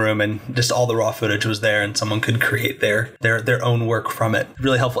editing room and just all the raw footage was there, and someone could create their own work from it.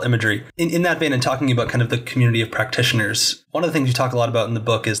 Really helpful imagery. In that vein, and talking about kind of the community of practitioners, one of the things you talk a lot about in the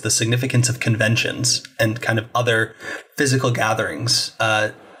book is the significance of conventions and kind of other physical gatherings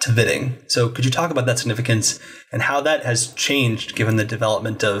to vidding. So could you talk about that significance and how that has changed given the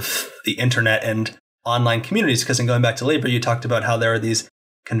development of the internet and online communities? Because in going back to labor, you talked about how there are these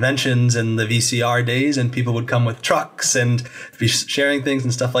conventions in the VCR days, and people would come with trucks and be sharing things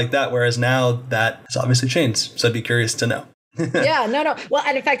and stuff like that. Whereas now that has obviously changed. So I'd be curious to know. Yeah, no. Well,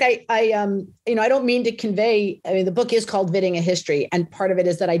 and in fact, I don't mean to convey, the book is called Vidding a History. And part of it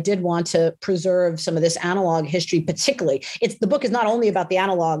is that I did want to preserve some of this analog history, particularly. The book is not only about the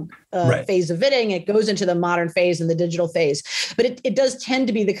analog phase of vidding, it goes into the modern phase and the digital phase, but it does tend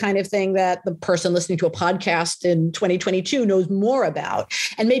to be the kind of thing that the person listening to a podcast in 2022 knows more about,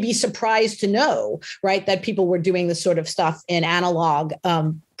 and may be surprised to know, right, that people were doing this sort of stuff in analog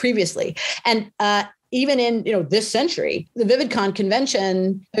previously. And even in, this century, the VividCon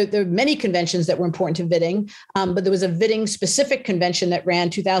convention, there are many conventions that were important to Vidding, but there was a Vidding specific convention that ran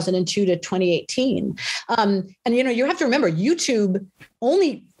 2002 to 2018. And, you have to remember, YouTube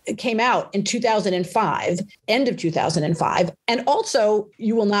only came out in 2005, end of 2005. And also,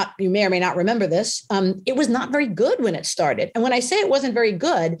 you may or may not remember this. It was not very good when it started. And when I say it wasn't very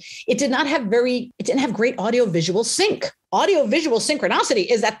good, it didn't have great audio visual sync. Audio visual synchronicity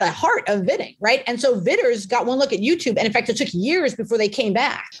is at the heart of Vidding, right? And so Vidders got one look at YouTube. And in fact, it took years before they came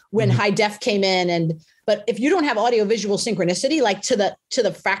back when high def came in. But if you don't have audio visual synchronicity, like to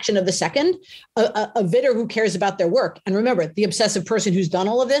the fraction of the second, a vidder who cares about their work, and remember, the obsessive person who's done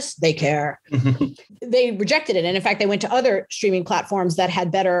all of this, they care. They rejected it. And in fact, they went to other streaming platforms that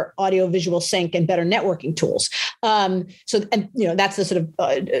had better audio visual sync and better networking tools. That's the sort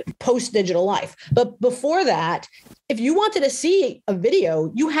of post-digital life. But before that, if you wanted to see a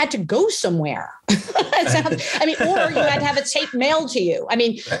video, you had to go somewhere. Or you had to have a tape mailed to you.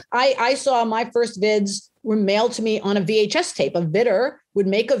 I saw my first vids were mailed to me on a VHS tape. A vidder would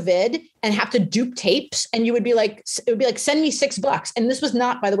make a vid and have to dupe tapes. And it would be like, send me $6. And this was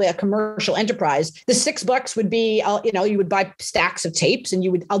not, by the way, a commercial enterprise. The $6 would be, you would buy stacks of tapes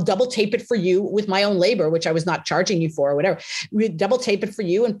and I'll double tape it for you with my own labor, which I was not charging you for or whatever. We'd double tape it for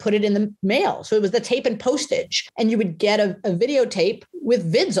you and put it in the mail. So it was the tape and postage. And you would get a videotape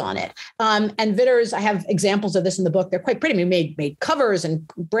with vids on it. And vidders, I have examples of this in the book. They're quite pretty. We made covers and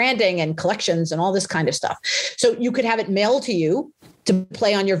branding and collections and all this kind of stuff. So you could have it mailed to you to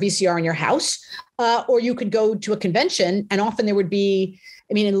play on your VCR in your house, or you could go to a convention, and often there would be,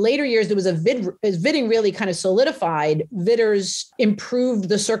 in later years, there was as Vidding really kind of solidified, vidders improved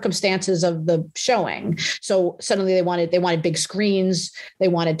the circumstances of the showing. So suddenly they wanted big screens, they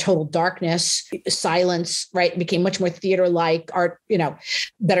wanted total darkness, silence, right? It became much more theater-like, art,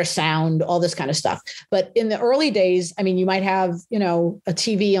 better sound, all this kind of stuff. But in the early days, you might have, a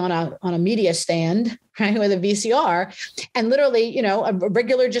TV on a media stand, right, with a VCR, and literally, a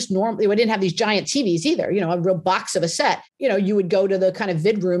regular, just normally, we didn't have these giant TVs either, a real box of a set. You would go to the kind of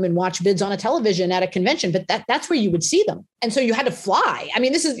vid room and watch vids on a television at a convention, but that's where you would see them. And so you had to fly.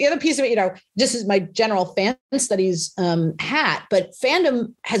 This is the other piece of it, this is my general fan studies hat, but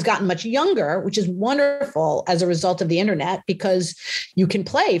fandom has gotten much younger, which is wonderful as a result of the internet, because you can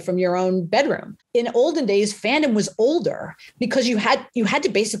play from your own bedroom. In olden days, fandom was older because you had to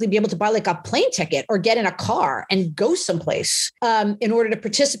basically be able to buy like a plane ticket or get in a car and go someplace in order to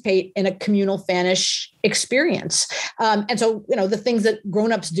participate in a communal fanish experience. And so, the things that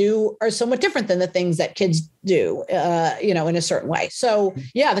grownups do are somewhat different than the things that kids do, in a certain way. So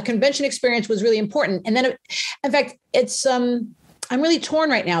yeah, the convention experience was really important. And then in fact, it's, I'm really torn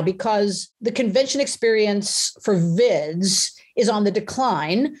right now because the convention experience for vids is on the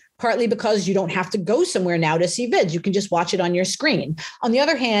decline, partly because you don't have to go somewhere now to see vids. You can just watch it on your screen. On the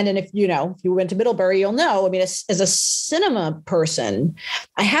other hand, and if you went to Middlebury, you'll know, as a cinema person,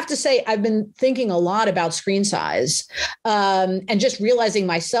 I have to say, I've been thinking a lot about screen size and just realizing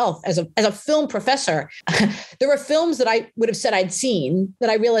myself as a film professor, there were films that I would have said I'd seen that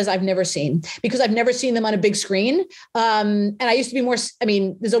I realized I've never seen because I've never seen them on a big screen. And I used to be more,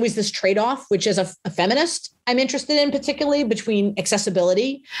 there's always this trade-off, which as a feminist, I'm interested in particularly between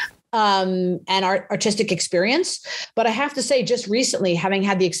accessibility and artistic experience. But I have to say, just recently, having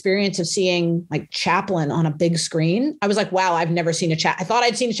had the experience of seeing like Chaplin on a big screen, I was like, wow, I've never seen I thought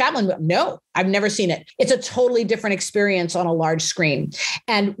I'd seen Chaplin, but no, I've never seen it. It's a totally different experience on a large screen.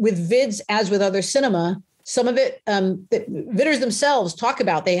 And with vids, as with other cinema, some of it, the vidders themselves talk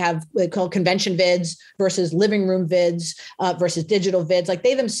about, they call convention vids versus living room vids versus digital vids. Like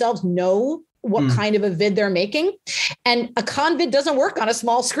they themselves know what kind of a vid they're making. And a convid doesn't work on a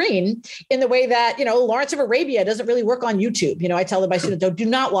small screen in the way that, Lawrence of Arabia doesn't really work on YouTube. I tell my students,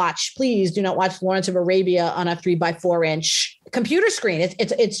 please do not watch Lawrence of Arabia on a 3x4 inch computer screen.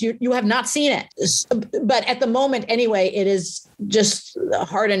 It's you have not seen it. But at the moment, anyway, it is just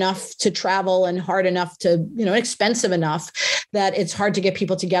hard enough to travel and hard enough to, expensive enough that it's hard to get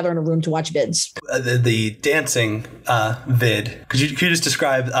people together in a room to watch vids. The dancing vid, could you just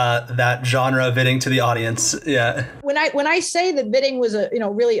describe that genre of vidding to the audience? Yeah. When I say that vidding was a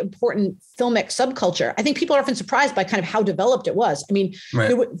really important filmic subculture, I think people are often surprised by kind of how developed it was.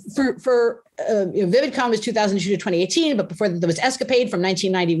 Right. For VividCon was 2002 to 2018, but before that there was Escapade from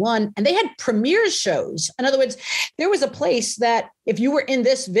 1991, and they had premieres shows. In other words, there was a place that if you were in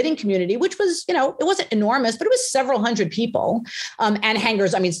this vidding community, which was, it wasn't enormous, but it was several hundred people and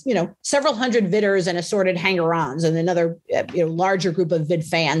hangers. I mean, several hundred vidders and assorted hanger-ons, and another larger group of vid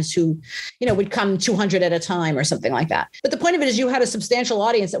fans who, would come 200 at a time or something like that. But the point of it is you had a substantial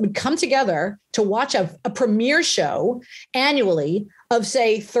audience that would come together to watch a premiere show annually of,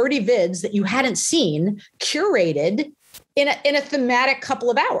 say, 30 vids that you hadn't seen, curated in a thematic couple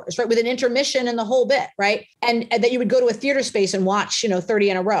of hours, right? With an intermission and the whole bit, right? And that you would go to a theater space and watch, 30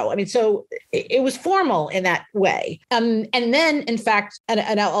 in a row. I mean, so it was formal in that way. And then, in fact,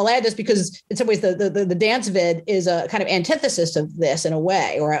 and I'll add this because in some ways the dance vid is a kind of antithesis of this in a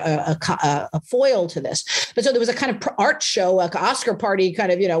way, or a foil to this. But so there was a kind of art show, like an Oscar party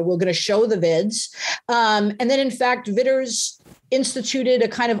kind of, we're going to show the vids. And then, in fact, vidders instituted a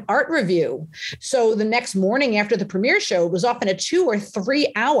kind of art review. So the next morning after the premiere show was often a 2 or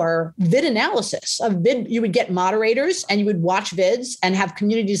 3 hour vid analysis of vid. You would get moderators and you would watch vids and have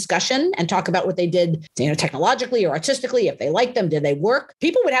community discussion and talk about what they did, technologically or artistically, if they liked them, did they work?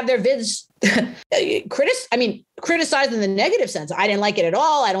 People would have their vids criticized in the negative sense. I didn't like it at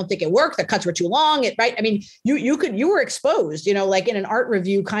all. I don't think it worked. The cuts were too long. Right. I mean, you were exposed, like in an art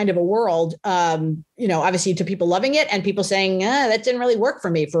review kind of a world, obviously to people loving it and people saying, that didn't really work for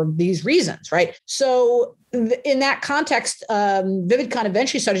me for these reasons. Right. So in that context, VividCon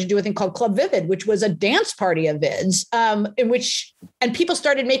eventually started to do a thing called Club Vivid, which was a dance party of vids, and people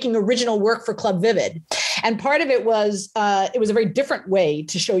started making original work for Club Vivid. And part of it was a very different way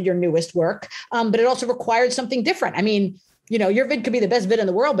to show your newest work, but it also required something different. I mean, your vid could be the best vid in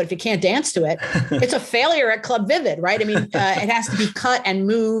the world, but if you can't dance to it, it's a failure at Club Vivid, right? I mean, it has to be cut and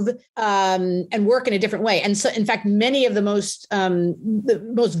move and work in a different way. And so, in fact, many of the most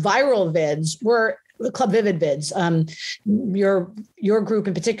viral vids were Club Vivid vids. Your group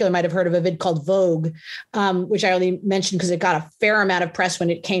in particular might have heard of a vid called Vogue, which I only mentioned because it got a fair amount of press when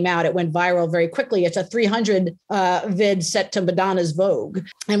it came out. It went viral very quickly. It's a 300 vid set to Madonna's Vogue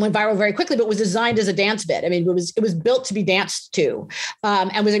and went viral very quickly, but was designed as a dance vid. I mean, it was built to be danced to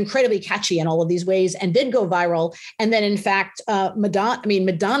and was incredibly catchy in all of these ways and did go viral. And then, in fact,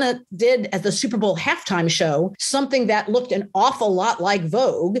 Madonna did at the Super Bowl halftime show something that looked an awful lot like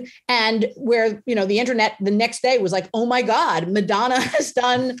Vogue, and where the internet the next day was like, oh my God, Madonna has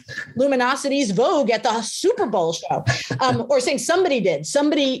done Luminosity's Vogue at the Super Bowl show. Or saying somebody,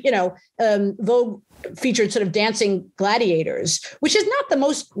 Vogue featured sort of dancing gladiators, which is not the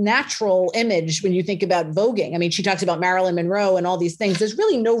most natural image when you think about voguing. I mean, she talks about Marilyn Monroe and all these things. There's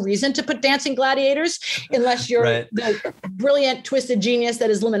really no reason to put dancing gladiators unless you're the brilliant, twisted genius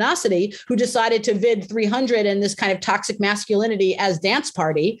that is Luminosity, who decided to vid 300 and this kind of toxic masculinity as dance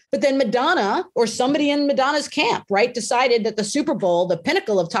party. But then Madonna or somebody in Madonna's camp, right, decided that the Super Bowl, the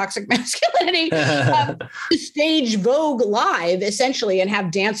pinnacle of toxic masculinity, to stage Vogue live essentially and have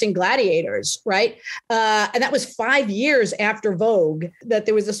dancing gladiators, right? And that was 5 years after Vogue that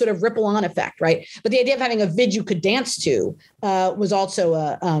there was a sort of ripple on effect, right? But the idea of having a vid you could dance to was also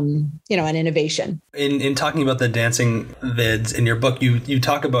an innovation. In talking about the dancing vids in your book, you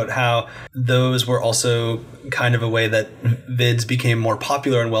talk about how those were also kind of a way that vids became more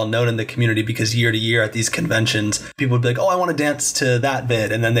popular and well known in the community, because year to year at these conventions, people would be like, oh, I want to dance to that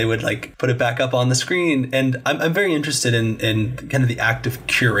vid. And then they would like put it back up on the screen. And I'm very interested in kind of the act of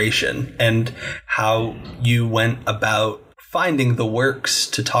curation and how you went about finding the works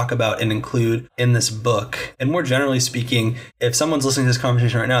to talk about and include in this book. And more generally speaking, if someone's listening to this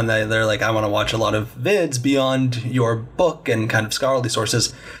conversation right now and they're like, I want to watch a lot of vids beyond your book and kind of scholarly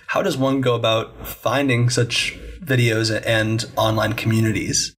sources, how does one go about finding such videos and online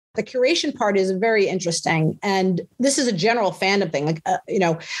communities? The curation part is very interesting. And this is a general fandom thing. Like,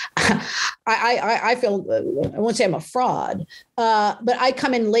 I feel, I won't say I'm a fraud, but I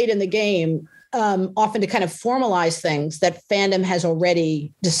come in late in the game often to kind of formalize things that fandom has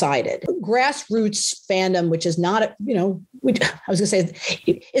already decided. Grassroots fandom, which is not,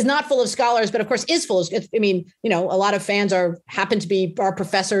 is not full of scholars, but of course is full of, a lot of fans happen to be our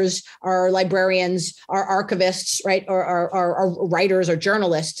professors, our librarians, our archivists, right? Or our writers or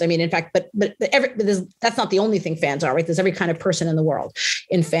journalists. I mean, in fact, but that's not the only thing fans are, right? There's every kind of person in the world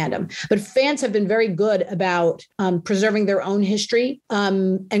in fandom. But fans have been very good about preserving their own history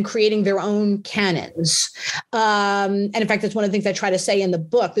and creating their own canons. And in fact, that's one of the things I try to say in the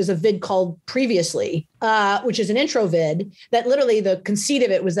book. There's a vid called Previously, which is an intro vid that literally the conceit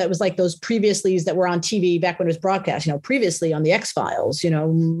of it was that it was like those previouslys that were on TV back when it was broadcast, previously on the X-Files,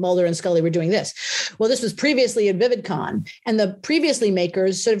 Mulder and Scully were doing this. Well, this was previously at VividCon, and the previously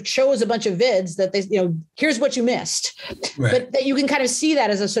makers sort of chose a bunch of vids that they, here's what you missed. Right. But that you can kind of see that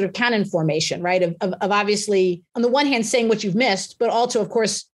as a sort of canon formation, right? Of obviously, on the one hand, saying what you've missed, but also, of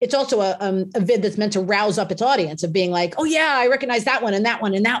course, it's also a vid that's meant to rouse up its audience of being like, oh yeah, I recognize that one and that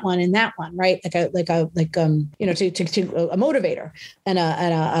one and that one and that one, right? To a motivator and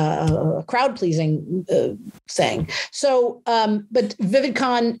a crowd pleasing thing. So, but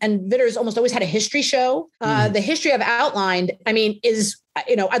VividCon and Vidders almost always had a history show. The history I've outlined, is,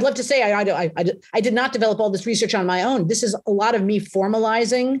 I'd love to say I did not develop all this research on my own. This is a lot of me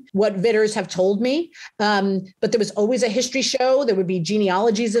formalizing what vidders have told me. But there was always a history show. There would be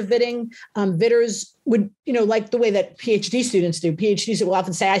genealogies of vidding. Vidders would, like the way that PhD students do. PhDs will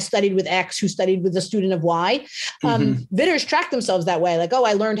often say, I studied with X, who studied with a student of Y. Vidders track themselves that way. Like,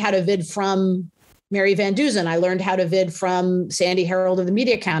 I learned how to vid from Mary Van Dusen. I learned how to vid from Sandy Harold of the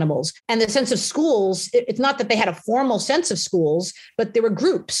Media Cannibals. And the sense of schools, it's not that they had a formal sense of schools, but there were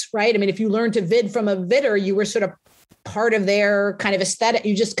groups, right? If you learned to vid from a vidder, you were sort of part of their kind of aesthetic.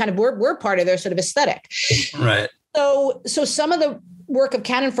 You just kind of were part of their sort of aesthetic. Right. So some of the work of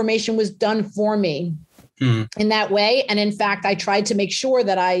canon formation was done for me in that way. And in fact, I tried to make sure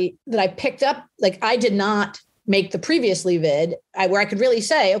that I picked up, like I did not make the previously vid where I could really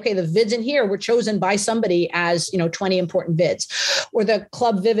say, okay, the vids in here were chosen by somebody as, 20 important vids, or the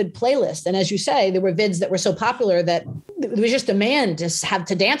Club Vivid playlist. And as you say, there were vids that were so popular that there was just demand to have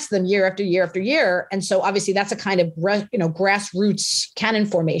to dance them year after year after year. And so obviously that's a kind of, grassroots canon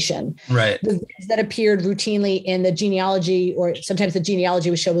formation. Right. The vids that appeared routinely in the genealogy, or sometimes the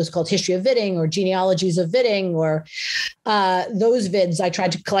genealogy show was called History of Vidding or Genealogies of Vidding, or those vids I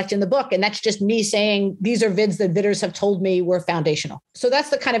tried to collect in the book. And that's just me saying, these are vids that vidders have told me were foundational. So that's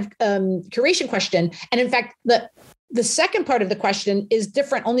the kind of curation question. And in fact, the second part of the question is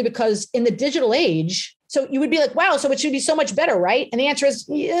different only because in the digital age, so you would be like, wow, so it should be so much better, right? And the answer is,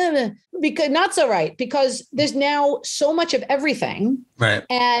 yeah, because not so right, because there's now so much of everything. Right.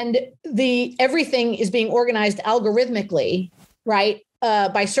 And everything is being organized algorithmically, right?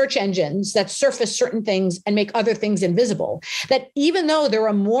 By search engines that surface certain things and make other things invisible, that even though there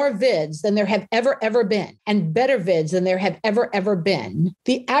are more vids than there have ever been, and better vids than there have ever been,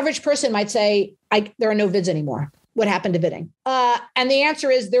 the average person might say, there are no vids anymore. What happened to vidding? And the answer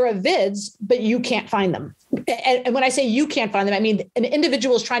is there are vids, but you can't find them. And when I say you can't find them, I mean an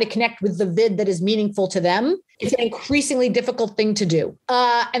individual is trying to connect with the vid that is meaningful to them. It's an increasingly difficult thing to do.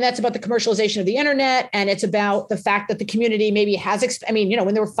 And that's about the commercialization of the internet. And it's about the fact that the community maybe has,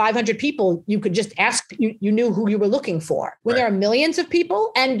 when there were 500 people, you could just ask, you knew who you were looking for. When there are millions of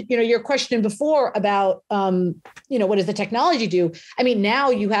people, and, your question before about, what does the technology do? Now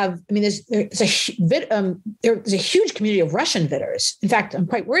you have, there's a huge community of Russian vidders. In fact, I'm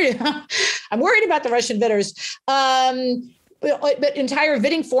quite worried. I'm worried about the Russian vidders. But entire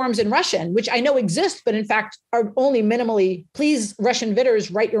vidding forums in Russian, which I know exist, but in fact are only minimally, please, Russian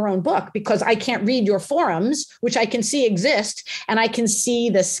vidders, write your own book, because I can't read your forums, which I can see exist, and I can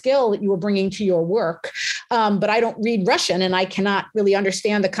see the skill that you are bringing to your work. But I don't read Russian, and I cannot really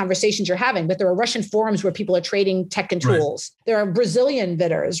understand the conversations you're having. But there are Russian forums where people are trading tech and tools. Right. There are Brazilian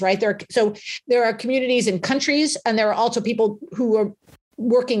vidders, right? There are communities in countries, and there are also people who are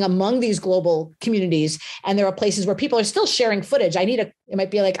working among these global communities. And there are places where people are still sharing footage. It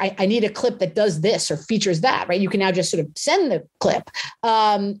might be like, I need a clip that does this or features that, right? You can now just sort of send the clip.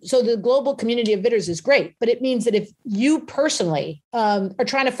 So the global community of vidders is great, but it means that if you personally are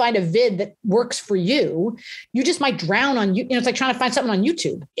trying to find a vid that works for you, you just might drown on you. It's like trying to find something on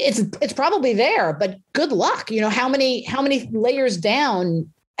YouTube. It's probably there, but good luck. How many layers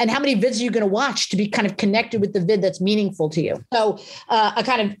down and how many vids are you going to watch to be kind of connected with the vid that's meaningful to you? So a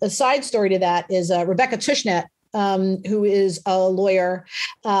kind of a side story to that is Rebecca Tushnet, who is a lawyer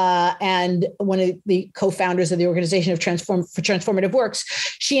and one of the co-founders of the Organization for Transformative Works.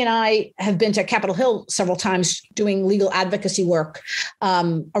 She and I have been to Capitol Hill several times doing legal advocacy work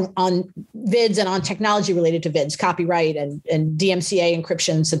on vids and on technology related to vids, copyright and DMCA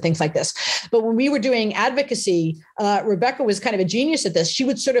encryptions and things like this. But when we were doing advocacy, Rebecca was kind of a genius at this. She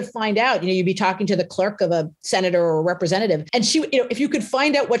would sort of find out, you'd be talking to the clerk of a senator or a representative, and she, if you could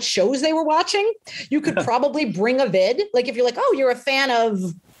find out what shows they were watching, you could probably bring a vid. Like if you're like, oh, you're a fan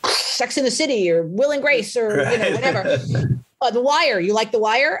of Sex and the City or Will and Grace or whatever. The Wire, you like The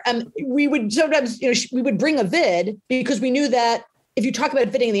Wire? We would sometimes, we would bring a vid because we knew that if you talk about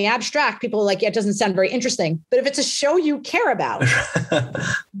vidding in the abstract, people are like, yeah, it doesn't sound very interesting. But if it's a show you care about,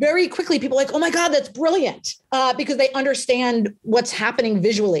 very quickly, people are like, oh my God, that's brilliant. Because they understand what's happening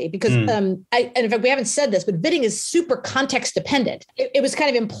visually. Because, and in fact, we haven't said this, but vidding is super context dependent. It was kind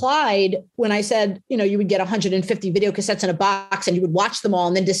of implied when I said, you would get 150 video cassettes in a box and you would watch them all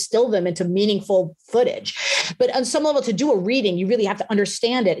and then distill them into meaningful footage. But on some level, to do a reading, you really have to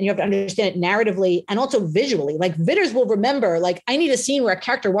understand it, and you have to understand it narratively and also visually. Like vidders will remember, like, I need a scene where a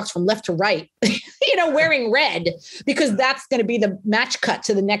character walks from left to right, wearing red, because that's going to be the match cut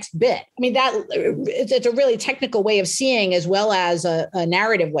to the next bit. I mean, it's a really technical way of seeing as well as a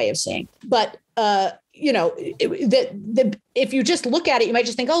narrative way of seeing. But if you just look at it, you might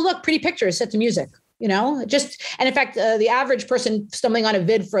just think, oh, look, pretty pictures set to music. And in fact, the average person stumbling on a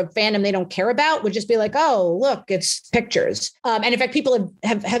vid for a fandom they don't care about would just be like, oh, look, it's pictures. And in fact, people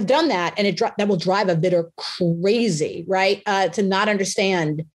have done that, and that will drive a vidder crazy, right? To not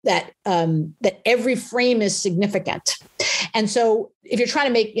understand that every frame is significant. And so if you're trying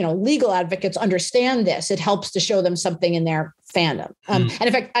to make, legal advocates understand this, it helps to show them something in their fandom. And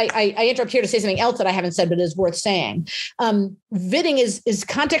in fact, I interrupt here to say something else that I haven't said, but is worth saying. Vidding is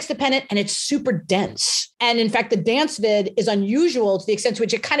context dependent, and it's super dense. And in fact, the dance vid is unusual to the extent to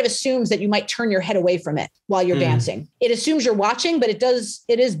which it kind of assumes that you might turn your head away from it while you're dancing. It assumes you're watching, but it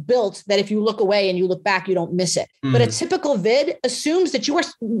is built that if you look away and you look back, you don't miss it. But a typical vid assumes that you are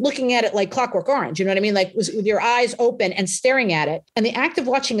looking at it like Clockwork Orange. You know what I mean? Like with your eyes open and staring at it. And the act of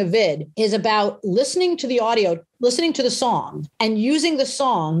watching a vid is about listening to the audio, listening to the song, and using the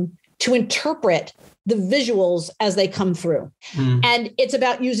song to interpret the visuals as they come through. And it's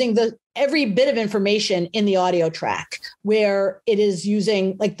about using every bit of information in the audio track, where it is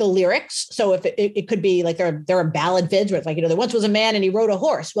using like the lyrics. So if it could be like there are ballad vids where it's like, there once was a man and he rode a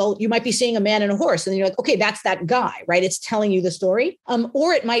horse. Well, you might be seeing a man and a horse, and then you're like, okay, that's that guy, right? It's telling you the story.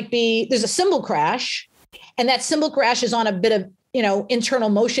 Or it might be there's a cymbal crash, and that cymbal crash is on a bit of internal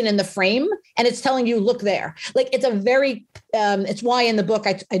motion in the frame, and it's telling you, look there. Like it's a very, it's why in the book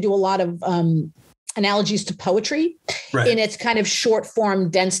I do a lot of analogies to poetry in its kind of short form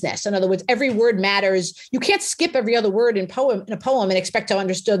denseness. In other words, every word matters. You can't skip every other word in a poem and expect to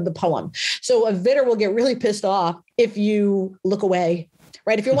understand the poem. So a vidder will get really pissed off if you look away.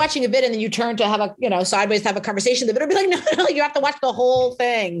 Right. If you're watching a vid and then you turn to have a, sideways to have a conversation, the vidder will be like, no, you have to watch the whole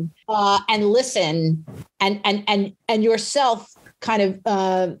thing and listen and yourself kind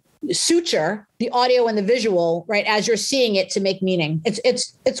of suture the audio and the visual, right, as you're seeing it to make meaning.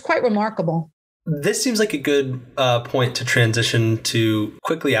 It's quite remarkable. This seems like a good point to transition to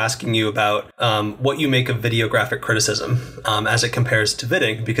quickly asking you about what you make of videographic criticism as it compares to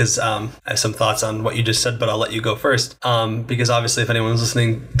vidding, because I have some thoughts on what you just said, but I'll let you go first. Because obviously, if anyone's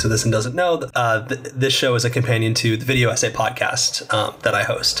listening to this and doesn't know, this show is a companion to the Video Essay podcast that I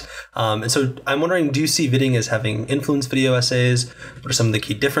host. And so I'm wondering, do you see vidding as having influenced video essays? What are some of the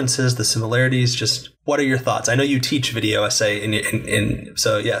key differences, the similarities? Just what are your thoughts? I know you teach video essay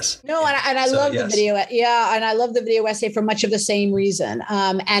so yes. No, and I love the video. Yeah. And I love the video essay for much of the same reason.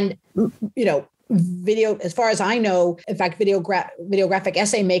 And, video, as far as I know, in fact, videographic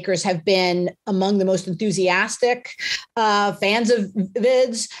essay makers have been among the most enthusiastic fans of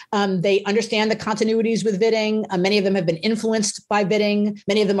vids. They understand the continuities with vidding. Many of them have been influenced by vidding.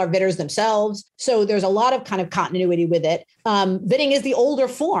 Many of them are vidders themselves. So there's a lot of kind of continuity with it. Vidding is the older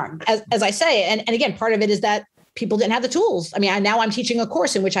form, as I say. And again, part of it is that people didn't have the tools. I mean, now I'm teaching a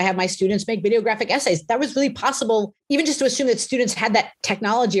course in which I have my students make videographic essays. That was really possible. Even just to assume that students had that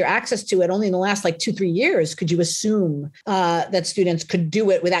technology or access to it only in the last 2-3 years, could you assume that students could do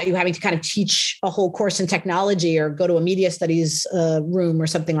it without you having to kind of teach a whole course in technology or go to a media studies room or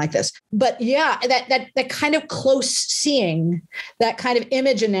something like this. But yeah, that kind of close seeing, that kind of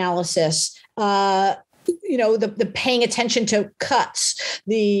image analysis, the paying attention to cuts,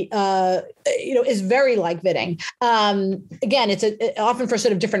 is very like vidding. Again, it's often for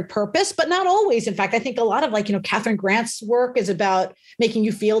sort of different purpose, but not always. In fact, I think a lot of Catherine Grant's work is about making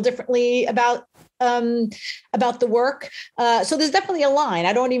you feel differently about the work. So there's definitely a line.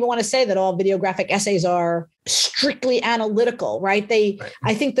 I don't even want to say that all videographic essays are strictly analytical, right?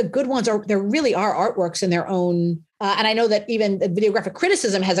 I think the good ones there really are artworks in their own. And I know that even the videographic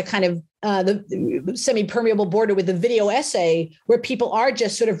criticism has a kind of the semi-permeable border with the video essay, where people are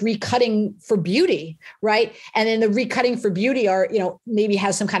just sort of recutting for beauty, right? And then the recutting for beauty are, maybe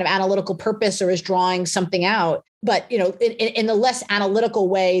has some kind of analytical purpose or is drawing something out. But, in the less analytical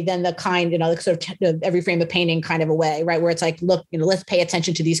way than the kind, sort of every frame of painting kind of a way, right? Where it's like, look, let's pay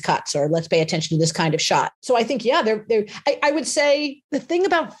attention to these cuts, or let's pay attention to this kind of shot. So I think, I would say the thing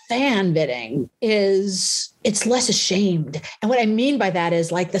about fan bidding is it's less ashamed. And what I mean by that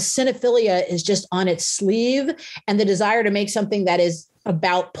is like the cinephilia is just on its sleeve, and the desire to make something that is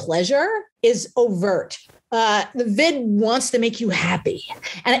about pleasure is overt. The vid wants to make you happy.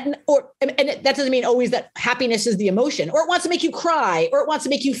 And that doesn't mean always that happiness is the emotion, or it wants to make you cry, or it wants to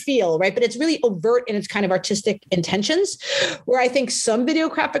make you feel, right? But it's really overt in its kind of artistic intentions, where I think some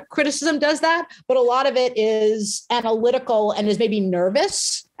videographic criticism does that, but a lot of it is analytical and is maybe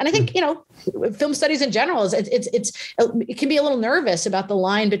nervous. And I think, film studies in general it can be a little nervous about the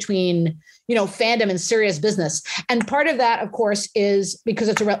line between, fandom and serious business. And part of that, of course, is because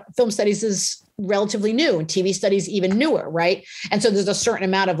film studies is relatively new, and TV studies even newer, right? And so there's a certain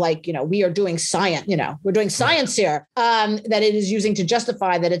amount of we are doing science, we're doing science here, that it is using to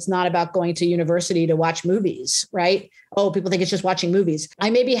justify that it's not about going to university to watch movies, right? Oh, people think it's just watching movies. I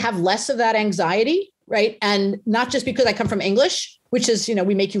maybe have less of that anxiety, right? And not just because I come from English, which is,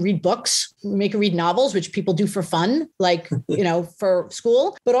 we make you read books, we make you read novels, which people do for fun, for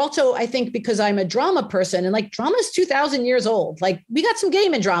school. But also I think because I'm a drama person, and drama is 2000 years old. We got some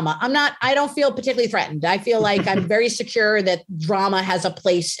game in drama. I don't feel particularly threatened. I feel like I'm very secure that drama has a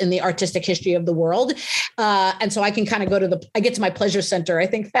place in the artistic history of the world. And so I can kind of I get to my pleasure center, I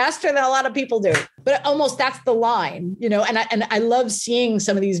think, faster than a lot of people do. But almost that's the line, and I love seeing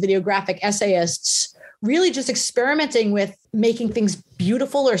some of these videographic essayists really just experimenting with making things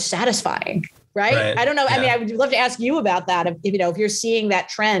beautiful or satisfying, right? I don't know. Yeah. I mean, I would love to ask you about that. If you're seeing that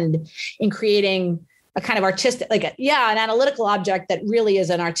trend in creating a kind of artistic, an analytical object that really is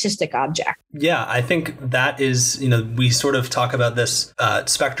an artistic object. Yeah, I think that is, we sort of talk about this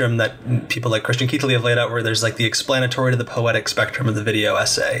spectrum that people like Christian Keithley have laid out, where there's the explanatory to the poetic spectrum of the video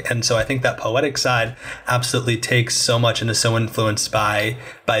essay. And so I think that poetic side absolutely takes so much and is so influenced by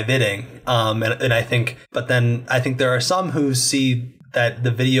Vidding. And I think there are some who see that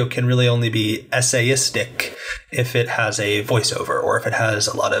the video can really only be essayistic if it has a voiceover, or if it has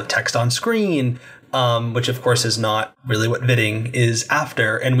a lot of text on screen, which of course is not really what Vidding is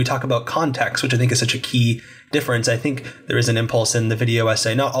after. And we talk about context, which I think is such a key difference. I think there is an impulse in the video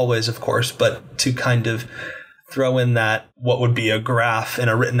essay, not always, of course, but to kind of throw in that what would be a graph in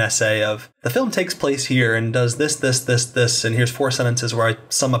a written essay of the film takes place here and does this, and here's 4 sentences where I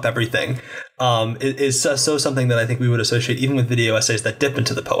sum up everything. It is so something that I think we would associate even with video essays that dip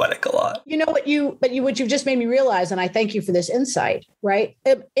into the poetic a lot. What you've just made me realize, and I thank you for this insight, right?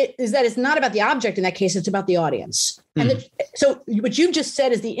 It is that it's not about the object in that case, it's about the audience. And so what you've just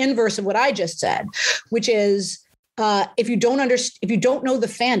said is the inverse of what I just said, which is, if you don't know the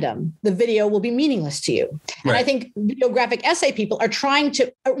fandom, the video will be meaningless to you. Right. And I think videographic essay people are trying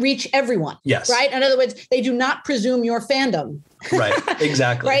to reach everyone. Yes. Right. In other words, they do not presume your fandom. Right.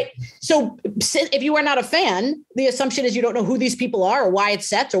 Exactly. Right. So if you are not a fan, the assumption is you don't know who these people are or why it's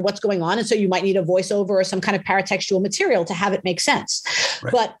set or what's going on. And so you might need a voiceover or some kind of paratextual material to have it make sense.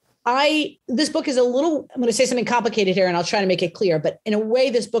 Right. But this book is I'm going to say something complicated here and I'll try to make it clear, but in a way,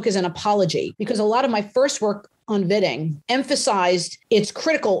 this book is an apology, because a lot of my first work on Vidding emphasized its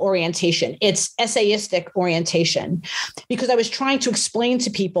critical orientation, its essayistic orientation, because I was trying to explain to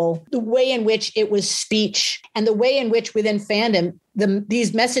people the way in which it was speech and the way in which within fandom,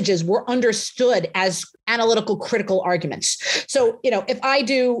 these messages were understood as analytical, critical arguments. So, if I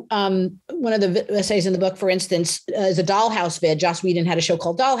do one of the essays in the book, for instance, is a Dollhouse vid. Joss Whedon had a show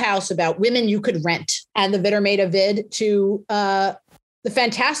called Dollhouse about women you could rent. And the vidder made a vid to the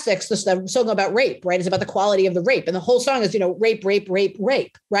Fantastics, the song about rape, right? It's about the quality of the rape. And the whole song is, rape, rape, rape,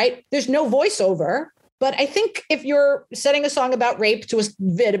 rape, right? There's no voiceover. But I think if you're setting a song about rape to a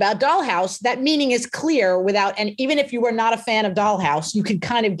vid about Dollhouse, that meaning is clear and even if you were not a fan of Dollhouse, you can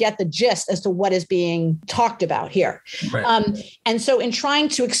kind of get the gist as to what is being talked about here. Right. And so in trying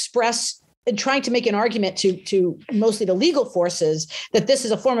to make an argument to mostly the legal forces that this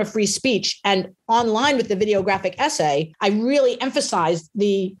is a form of free speech, and online with the videographic essay, I really emphasized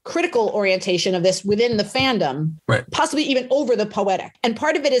the critical orientation of this within the fandom, right, possibly even over the poetic. And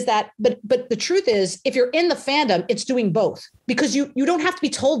part of it is that, but the truth is, if you're in the fandom, it's doing both, because you don't have to be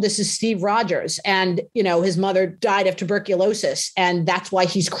told this is Steve Rogers and, his mother died of tuberculosis. And that's why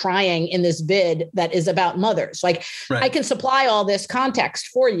he's crying in this vid that is about mothers. Like I can supply all this context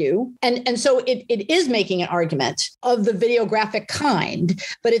for you. And so it is making an argument of the videographic kind,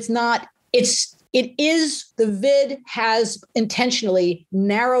 but the vid has intentionally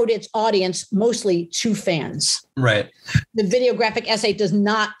narrowed its audience mostly to fans. Right. The videographic essay does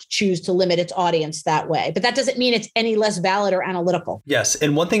not choose to limit its audience that way, but that doesn't mean it's any less valid or analytical. Yes.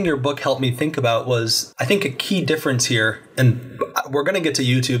 And one thing your book helped me think about was, I think a key difference here, and we're going to get to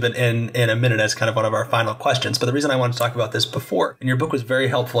YouTube in a minute as kind of one of our final questions. But the reason I wanted to talk about this before, and your book was very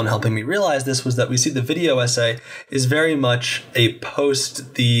helpful in helping me realize this, was that we see the video essay is very much a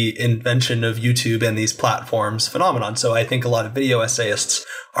post the invention of YouTube and these platforms phenomenon. So I think a lot of video essayists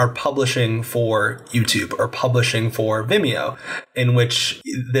are publishing for YouTube or publishing for Vimeo, in which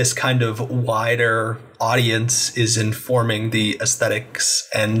this kind of wider audience is informing the aesthetics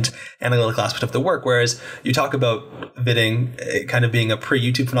and analytical aspect of the work. Whereas you talk about vidding kind of being a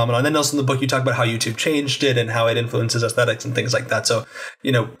pre-YouTube phenomenon. And then also in the book, you talk about how YouTube changed it and how it influences aesthetics and things like that. So,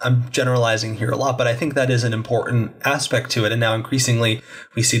 I'm generalizing here a lot, but I think that is an important aspect to it. And now increasingly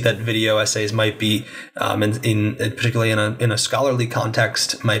we see that video essays might be, particularly in a scholarly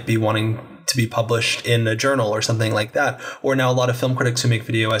context, might be wanting to be published in a journal or something like that. Or now a lot of film critics who make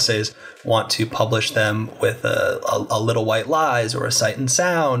video essays want to publish them with a Little White Lies or a Sight and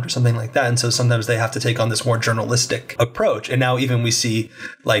Sound or something like that. And so sometimes they have to take on this more journalistic approach. And now even we see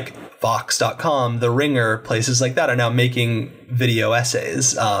like Vox.com, The Ringer, places like that are now making video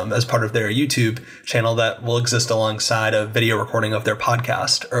essays as part of their YouTube channel that will exist alongside a video recording of their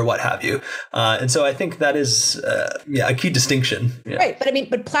podcast or what have you. And so I think that is a key distinction. Yeah. Right.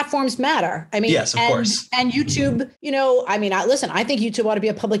 But platforms matter. Yes, of course. And YouTube, I think YouTube ought to be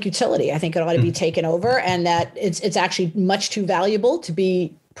a public utility. I think it ought to be taken over, and that it's actually much too valuable to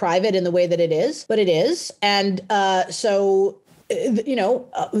be private in the way that it is, but it is. And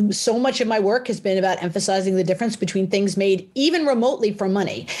so much of my work has been about emphasizing the difference between things made even remotely for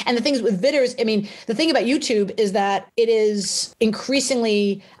money. And the things with vidders, the thing about YouTube is that it is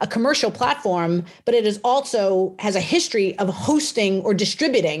increasingly a commercial platform, but it is also has a history of hosting or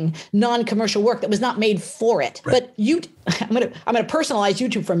distributing non-commercial work that was not made for it. Right. But I'm going to personalize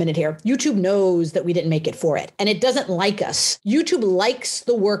YouTube for a minute here. YouTube knows that we didn't make it for it, and it doesn't like us. YouTube likes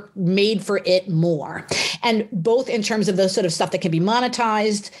the work made for it more. And both in terms of the sort of stuff that can be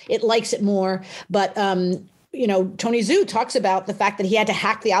monetized, it likes it more. But, Tony Zhu talks about the fact that he had to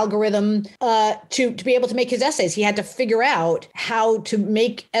hack the algorithm to be able to make his essays. He had to figure out how to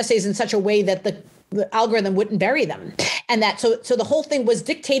make essays in such a way that the algorithm wouldn't bury them. And that so the whole thing was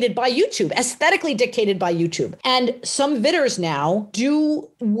dictated by YouTube, aesthetically dictated by YouTube. And some vidders now do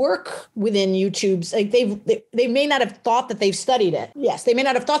work within YouTube's, like they may not have thought that they've studied it. Yes, they may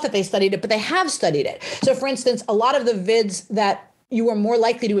not have thought that they studied it, but they have studied it. So for instance, a lot of the vids that you are more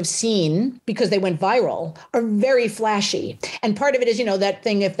likely to have seen because they went viral are very flashy. And part of it is, that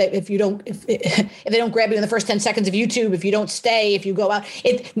thing, if they don't grab you in the first 10 seconds of YouTube, if you don't stay, if you go out,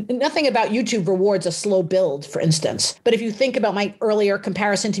 nothing about YouTube rewards a slow build, for instance. But if you think about my earlier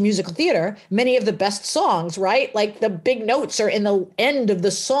comparison to musical theater, many of the best songs, right? Like the big notes are in the end of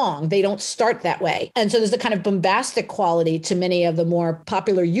the song. They don't start that way. And so there's a kind of bombastic quality to many of the more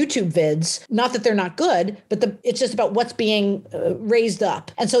popular YouTube vids. Not that they're not good, but it's just about what's being raised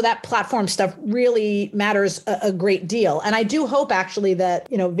up. And so that platform stuff really matters a great deal. And I do hope actually that,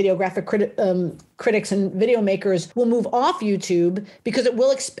 videographic critics and video makers will move off YouTube because it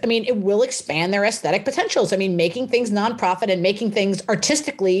will expand their aesthetic potentials. Making things nonprofit and making things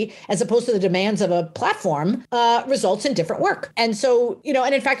artistically as opposed to the demands of a platform results in different work. And so,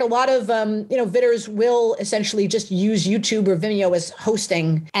 and in fact, a lot of, vidders will essentially just use YouTube or Vimeo as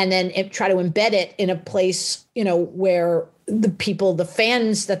hosting and then try to embed it in a place, where the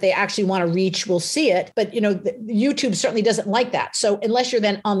fans that they actually want to reach will see it. But, YouTube certainly doesn't like that. So unless you're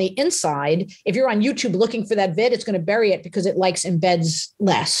then on the inside, if you're on YouTube looking for that vid, it's going to bury it because it likes embeds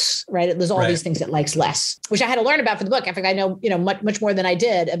less, right? There's all these things it likes less, which I had to learn about for the book. In fact, I know, much more than I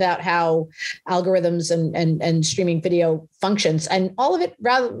did about how algorithms and streaming video functions, and all of it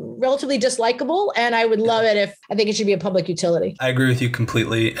relatively dislikable. And I would love it if I think it should be a public utility. I agree with you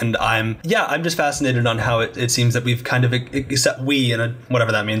completely. And I'm just fascinated on how it seems that we've kind of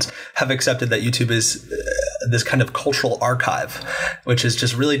whatever that means, have accepted that YouTube is this kind of cultural archive, which is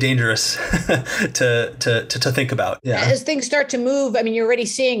just really dangerous to think about. Yeah. As things start to move, you're already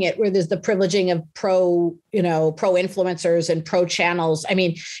seeing it where there's the privileging of pro influencers and pro channels.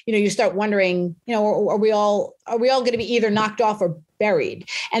 You start wondering, are we all going to be either knocked off or buried.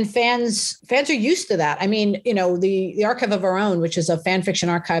 And fans are used to that. I mean, the Archive of Our Own, which is a fan fiction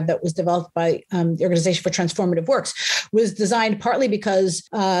archive that was developed by the Organization for Transformative Works, was designed partly because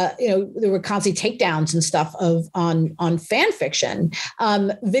there were constantly takedowns and stuff on fan fiction.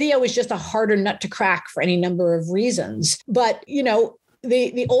 Video is just a harder nut to crack for any number of reasons. But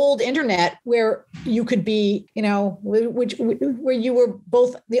the old internet, where you could be, where you were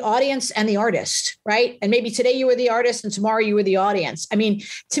both the audience and the artist, right? And maybe today you were the artist and tomorrow you were the audience. I mean,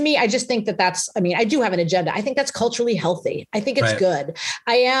 to me, I just think I do have an agenda. I think that's culturally healthy. I think it's good.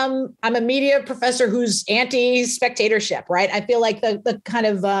 I'm a media professor who's anti-spectatorship, right? I feel like the kind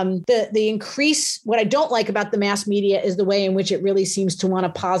of the increase, what I don't like about the mass media is the way in which it really seems to want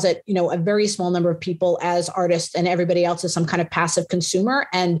to posit, a very small number of people as artists and everybody else is some kind of passive consumer.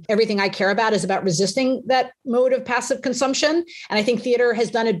 And everything I care about is about resisting that mode of passive consumption. And I think theater has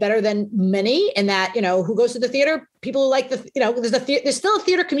done it better than many in that, who goes to the theater? People who like there's still a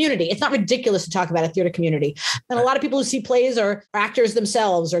theater community. It's not ridiculous to talk about a theater community. And a lot of people who see plays are actors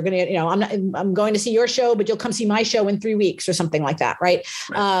themselves are going to, I'm going to see your show, but you'll come see my show in 3 weeks or something like that. Right.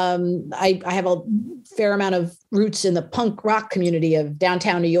 I have a fair amount of roots in the punk rock community of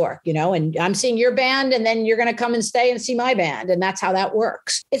downtown New York, and I'm seeing your band and then you're going to come and stay and see my band. And that's how that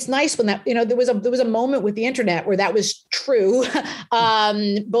works. It's nice when that, there was a moment with the internet where that was true,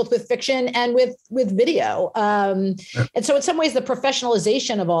 both with fiction and with video. And so in some ways, the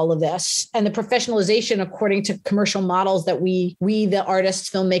professionalization of all of this and the professionalization according to commercial models that we, the artists,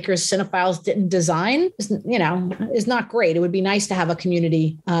 filmmakers, cinephiles didn't design is not great. It would be nice to have a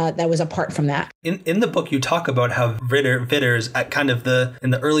community that was apart from that. In the book, you talk about how vidders at kind of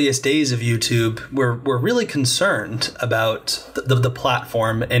in the earliest days of YouTube were really concerned about the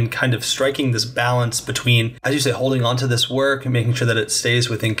platform and kind of striking this balance between, as you say, holding on to this work and making sure that it stays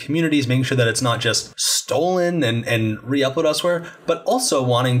within communities, making sure that it's not just stolen and re-upload elsewhere, but also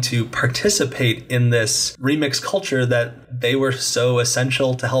wanting to participate in this remix culture that they were so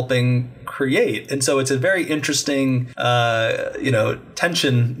essential to helping create. And so it's a very interesting,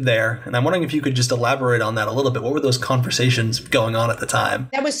 tension there. And I'm wondering if you could just elaborate on that a little bit. What were those conversations going on at the time?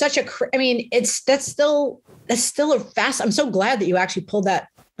 That was such that's still a fast. I'm so glad that you actually pulled that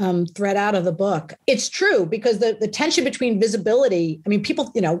thread out of the book. It's true because the tension between visibility,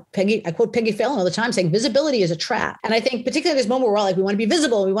 people, I quote Peggy Phelan all the time saying visibility is a trap. And I think particularly this moment where we're all like, we want to be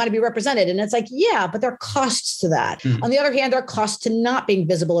visible, we want to be represented. And it's like, yeah, but there are costs to that. Mm-hmm. On the other hand, there are costs to not being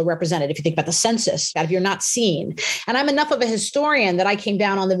visible or represented. If you think about the census, that if you're not seen. And I'm enough of a historian that I came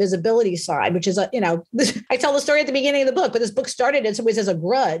down on the visibility side, which is, I tell the story at the beginning of the book, but this book started in some ways as a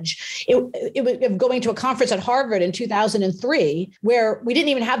grudge. It was going to a conference at Harvard in 2003, where we didn't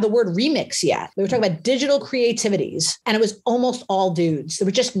even have the word remix yet. We were talking about digital creativities, and it was almost all dudes. There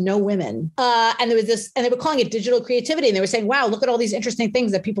were just no women. And there was this, and they were calling it digital creativity. And they were saying, wow, look at all these interesting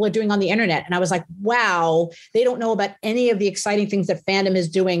things that people are doing on the internet. And I was like, wow, they don't know about any of the exciting things that fandom is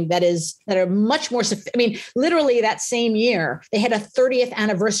doing that are much more, literally that same year, they had a 30th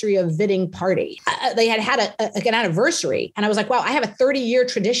anniversary of Vidding party. They had an anniversary. And I was like, wow, I have a 30-year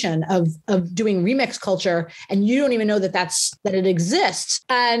tradition of doing remix culture. And you don't even know that it exists.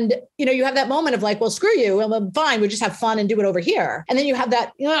 And, you have that moment of like, well, screw you. Well, fine. We'll just have fun and do it over here. And then you have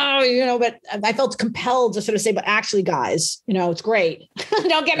that, but I felt compelled to sort of say, but actually, guys, it's great.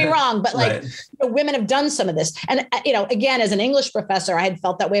 Don't get me wrong. But like, women have done some of this. And, again, as an English professor, I had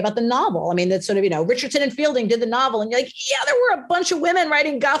felt that way about the novel. That's sort of, Richardson and Fielding did the novel. And you're like, yeah, there were a bunch of women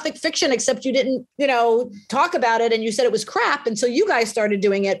writing Gothic fiction, except you didn't, talk about it. And you said it was crap until you guys started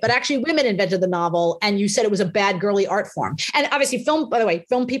doing it. But actually, women invented the novel. And you said it was a bad girly art form. And obviously film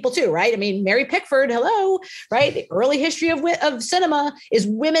people too, right? Mary Pickford, hello, right? The early history of cinema is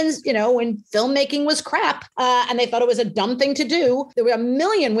women's, when filmmaking was crap and they thought it was a dumb thing to do. There were a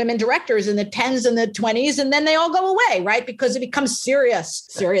million women directors in the 10s and the 20s, and then they all go away, right? Because it becomes serious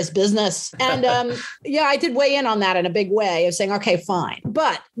business. And I did weigh in on that in a big way of saying, okay, fine.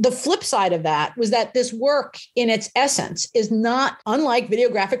 But the flip side of that was that this work in its essence is not, unlike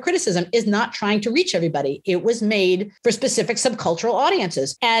videographic criticism, is not trying to reach everybody. It was made for specific subcultural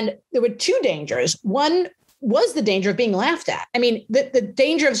audiences. And there were two dangers. One was the danger of being laughed at. The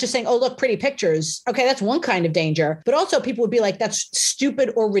danger of just saying, oh, look, pretty pictures. Okay, that's one kind of danger. But also people would be like, that's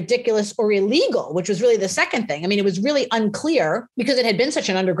stupid or ridiculous or illegal, which was really the second thing. It was really unclear because it had been such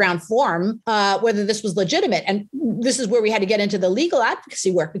an underground form, whether this was legitimate. And this is where we had to get into the legal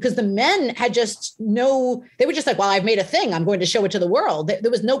advocacy work because the men had they were just like, well, I've made a thing. I'm going to show it to the world. There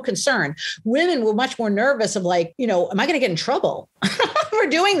was no concern. Women were much more nervous of like, am I going to get in trouble for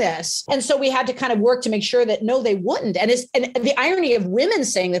doing this? And so we had to kind of work to make sure that, no, they wouldn't. And the irony of women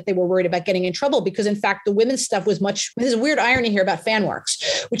saying that they were worried about getting in trouble, because in fact, the women's stuff was there's a weird irony here about fan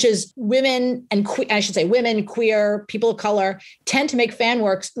works, which is women and women, queer, people of color tend to make fan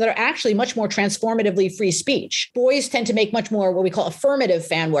works that are actually much more transformatively free speech. Boys tend to make much more what we call affirmative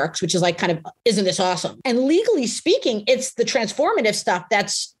fan works, which is like kind of, isn't this awesome? And legally speaking, it's the transformative stuff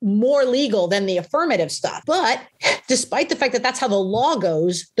that's more legal than the affirmative stuff. But despite the fact that that's how the law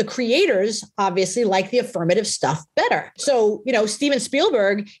goes, the creators obviously like the affirmative stuff better. So, Steven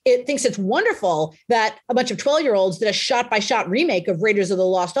Spielberg, thinks it's wonderful that a bunch of 12-year-olds did a shot-by-shot remake of Raiders of the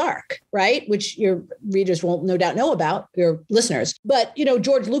Lost Ark, right? Which your readers won't no doubt know about, your listeners. But,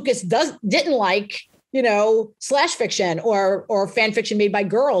 George Lucas didn't like slash fiction or fan fiction made by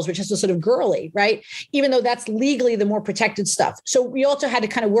girls, which is a sort of girly, right? Even though that's legally the more protected stuff. So we also had to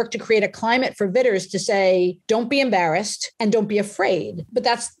kind of work to create a climate for vidders to say, don't be embarrassed and don't be afraid. But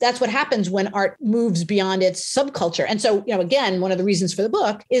that's what happens when art moves beyond its subculture. And so, again, one of the reasons for the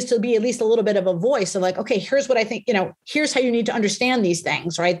book is to be at least a little bit of a voice of like, okay, here's what I think, here's how you need to understand these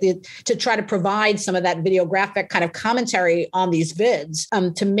things, right? To try to provide some of that videographic kind of commentary on these vids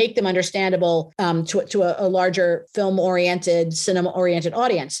to make them understandable to a larger film-oriented, cinema-oriented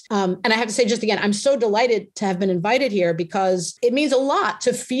audience. And I have to say, just again, I'm so delighted to have been invited here because it means a lot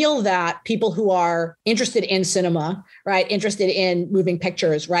to feel that people who are interested in cinema, right, interested in moving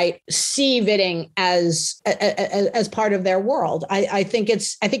pictures, right, see Vidding as part of their world. I think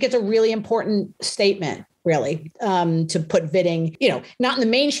it's a really important statement, really, to put Vidding, not in the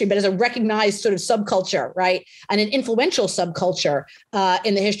mainstream, but as a recognized sort of subculture, right? And an influential subculture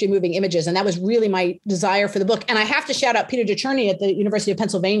in the history of moving images. And that was really my desire for the book. And I have to shout out Peter Decherney at the University of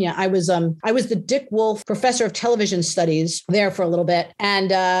Pennsylvania. I was the Dick Wolf Professor of Television Studies there for a little bit.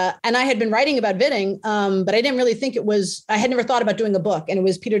 And I had been writing about Vidding, but I didn't really think I had never thought about doing a book. And it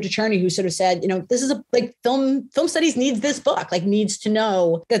was Peter Decherney who sort of said, this is film studies needs this book, needs to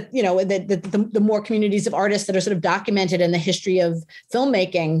know that, that the more communities of artists that are sort of documented in the history of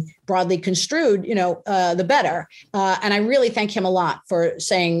filmmaking, broadly construed, the better. And I really thank him a lot for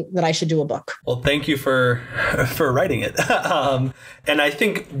saying that I should do a book. Well, thank you for writing it. And I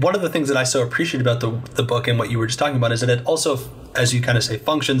think one of the things that I so appreciate about the book and what you were just talking about is that it also, as you kind of say,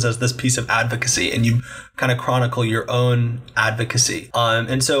 functions as this piece of advocacy, and you kind of chronicle your own advocacy.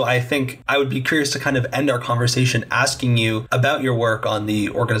 And so I think I would be curious to kind of end our conversation asking you about your work on the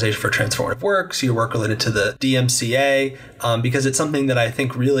Organization for Transformative Works, your work related to the DMCA, because it's something that I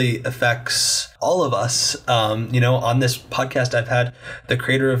think really affects all of us. On this podcast, I've had the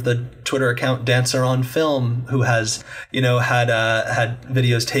creator of the Twitter account Dancer on Film, who has, had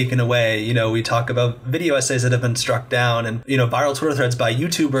videos taken away. We talk about video essays that have been struck down, and, viral Twitter threads by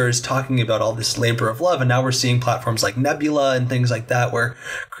YouTubers talking about all this labor of love. And now we're seeing platforms like Nebula and things like that, where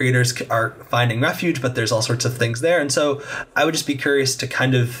creators are finding refuge, but there's all sorts of things there. And so I would just be curious to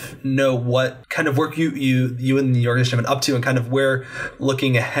kind of know what kind of work you and the organization have been up to, and kind of where,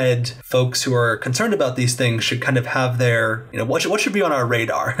 looking ahead, folks who are concerned about these things should kind of have their, what should be on our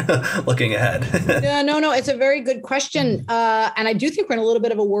radar looking ahead. Yeah, no, it's a very good question. And I do think we're in a little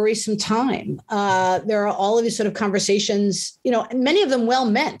bit of a worrisome time. There are all of these sort of conversations, and many of them well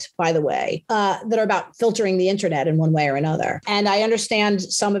meant, by the way, that are about filtering the internet in one way or another. And I understand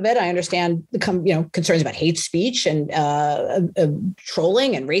some of it. I understand the concerns about hate speech and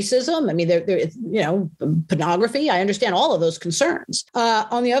trolling and racism. I mean, there pornography. I understand all of those concerns.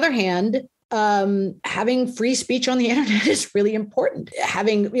 On the other hand, having free speech on the internet is really important.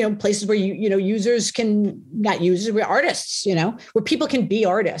 Having, places where users can, not users, we're artists, where people can be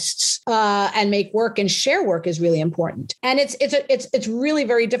artists and make work and share work is really important. And it's really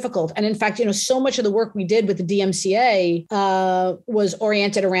very difficult. And in fact, so much of the work we did with the DMCA was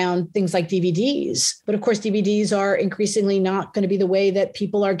oriented around things like DVDs. But of course, DVDs are increasingly not going to be the way that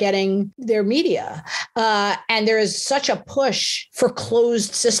people are getting their media. And there is such a push for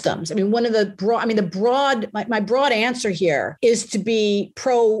closed systems. I mean, my broad answer here is to be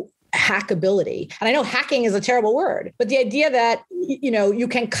pro hackability. And I know hacking is a terrible word, but the idea that, you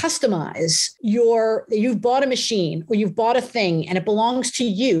can customize you've bought a machine or you've bought a thing and it belongs to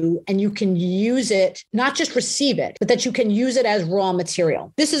you, and you can use it, not just receive it, but that you can use it as raw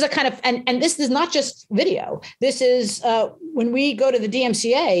material. This is a kind of, and this is not just video. This is, when we go to the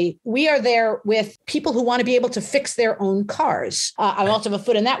DMCA, we are there with people who want to be able to fix their own cars. I also have a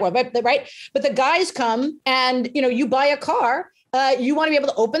foot in that world, right? But the guys come and, you buy a car, you want to be able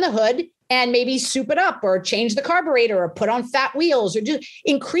to open the hood and maybe soup it up or change the carburetor or put on fat wheels, or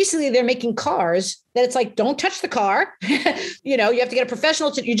increasingly they're making cars that it's like, don't touch the car. You have to get a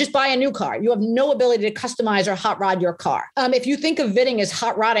professional you just buy a new car. You have no ability to customize or hot rod your car. If you think of vidding as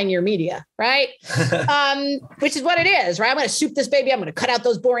hot rodding your media, right? Which is what it is, right? I'm going to soup this baby. I'm going to cut out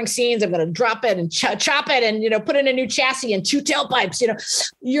those boring scenes. I'm going to drop it and chop it and, put in a new chassis and 2 tailpipes.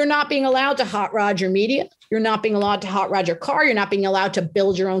 You're not being allowed to hot rod your media. You're not being allowed to hot rod your car. You're not being allowed to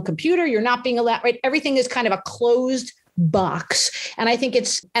build your own computer. You're not being allowed, right? Everything is kind of a closed box. And I think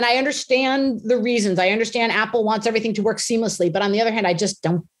and I understand the reasons. I understand Apple wants everything to work seamlessly, but on the other hand, I just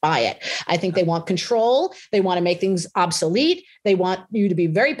don't buy it. I think they want control. They want to make things obsolete. They want you to be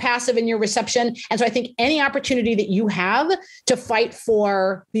very passive in your reception. And so I think any opportunity that you have to fight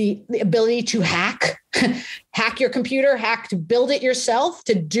for the ability to hack your computer, to build it yourself,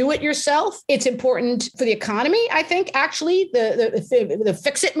 to do it yourself, it's important for the economy. I think actually the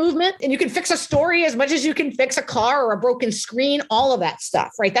fix it movement, and you can fix a story as much as you can fix a car or a broken screen, all of that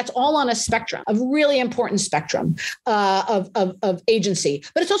stuff, right? That's all on a spectrum, a really important spectrum of agency.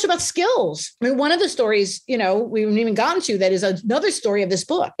 But it's also about skills. I mean, one of the stories, we haven't even gotten to that is another story of this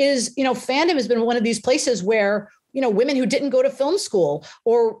book is, fandom has been one of these places where women who didn't go to film school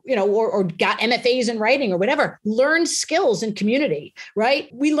or got MFAs in writing or whatever, learned skills in community, right?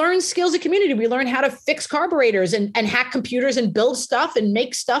 We learn skills in community. We learn how to fix carburetors and hack computers and build stuff and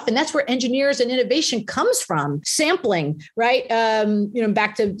make stuff. And that's where engineers and innovation comes from. Sampling, right?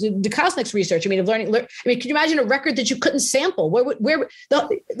 Back to Ducosnick's research. Can you imagine a record that you couldn't sample? Where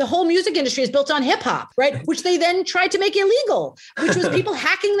the whole music industry is built on hip hop, right? Which they then tried to make illegal, which was people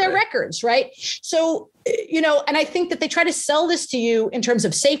hacking their records, right? So, and I think that they try to sell this to you in terms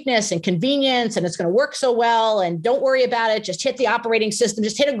of safeness and convenience, and it's going to work so well, and don't worry about it. Just hit the operating system,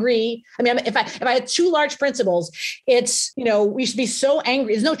 just hit agree. If I had 2 large principles, it's, we should be so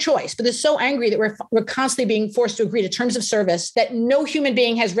angry. There's no choice, but they're so angry that we're constantly being forced to agree to terms of service that no human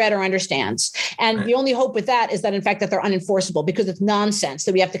being has read or understands. And the only hope with that is that, in fact, that they're unenforceable because it's nonsense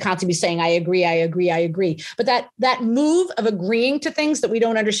that we have to constantly be saying, I agree, I agree, I agree. But that move of agreeing to things that we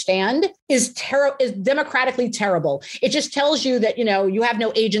don't understand is democratically terrible. It just tells you that, you have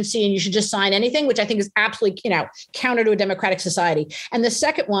no agency and you should just sign anything, which I think is absolutely, counter to a democratic society. And the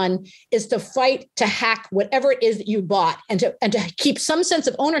second one is to fight to hack whatever it is that you bought and to keep some sense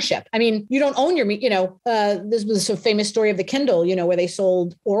of ownership. You don't own your, this was a famous story of the Kindle, where they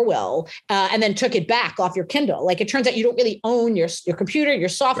sold Orwell and then took it back off your Kindle. Like, it turns out you don't really own your computer, your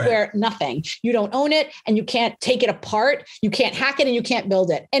software, right. Nothing. You don't own it and you can't take it apart. You can't hack it and you can't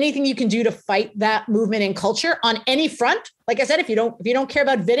build it. Anything you can do to fight that movement in culture on any front. Like I said, if you don't care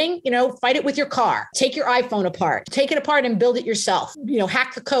about vidding, fight it with your car. Take your iPhone apart. Take it apart and build it yourself.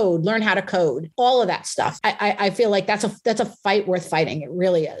 Hack the code. Learn how to code. All of that stuff. I feel like that's a fight worth fighting. It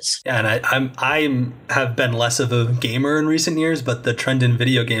really is. Yeah, and I have been less of a gamer in recent years, but the trend in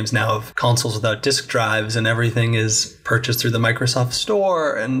video games now of consoles without disk drives and everything is purchased through the Microsoft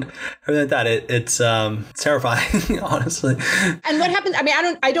Store and everything like that. It's terrifying, honestly. And what happens?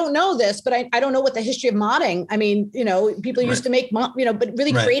 I don't know this, but I don't know what the history of modding. People used to make, but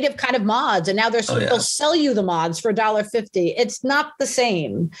really creative kind of mods. And now they'll sell you the mods for $1.50. It's not the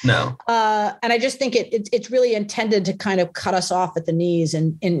same. No. And I just think it's really intended to kind of cut us off at the knees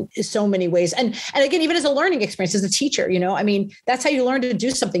in so many ways. And again, even as a learning experience, as a teacher, that's how you learn to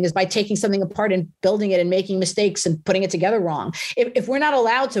do something, is by taking something apart and building it and making mistakes and putting it together wrong. If we're not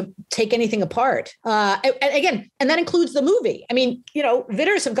allowed to take anything apart, and that includes the movie.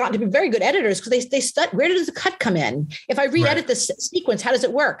 Vidders have gotten to be very good editors because they study, where does the cut come in? If I re-edit this sequence, how does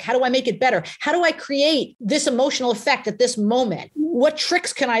it work? How do I make it better? How do I create this emotional effect at this moment? What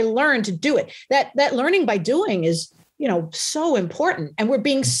tricks can I learn to do it? That learning by doing is, so important. And we're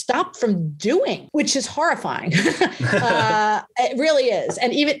being stopped from doing, which is horrifying. It really is.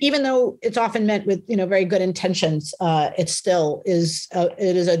 And even though it's often meant with, very good intentions, it still is,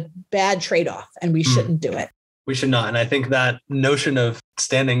 it is a bad trade-off, and we shouldn't do it. We should not. And I think that notion of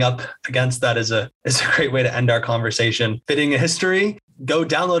standing up against that is a great way to end our conversation. Vidding a history, go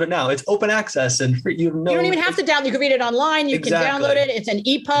download it now. It's open access, and you don't even have to download. You can read it online. You can download it. It's an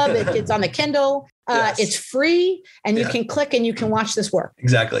EPUB. It's on the Kindle. Yes. It's free, and you can click and you can watch this work.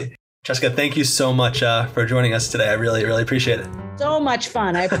 Exactly. Francesca, thank you so much for joining us today. I really, really appreciate it. So much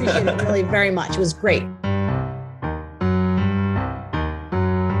fun. I appreciate it really very much. It was great.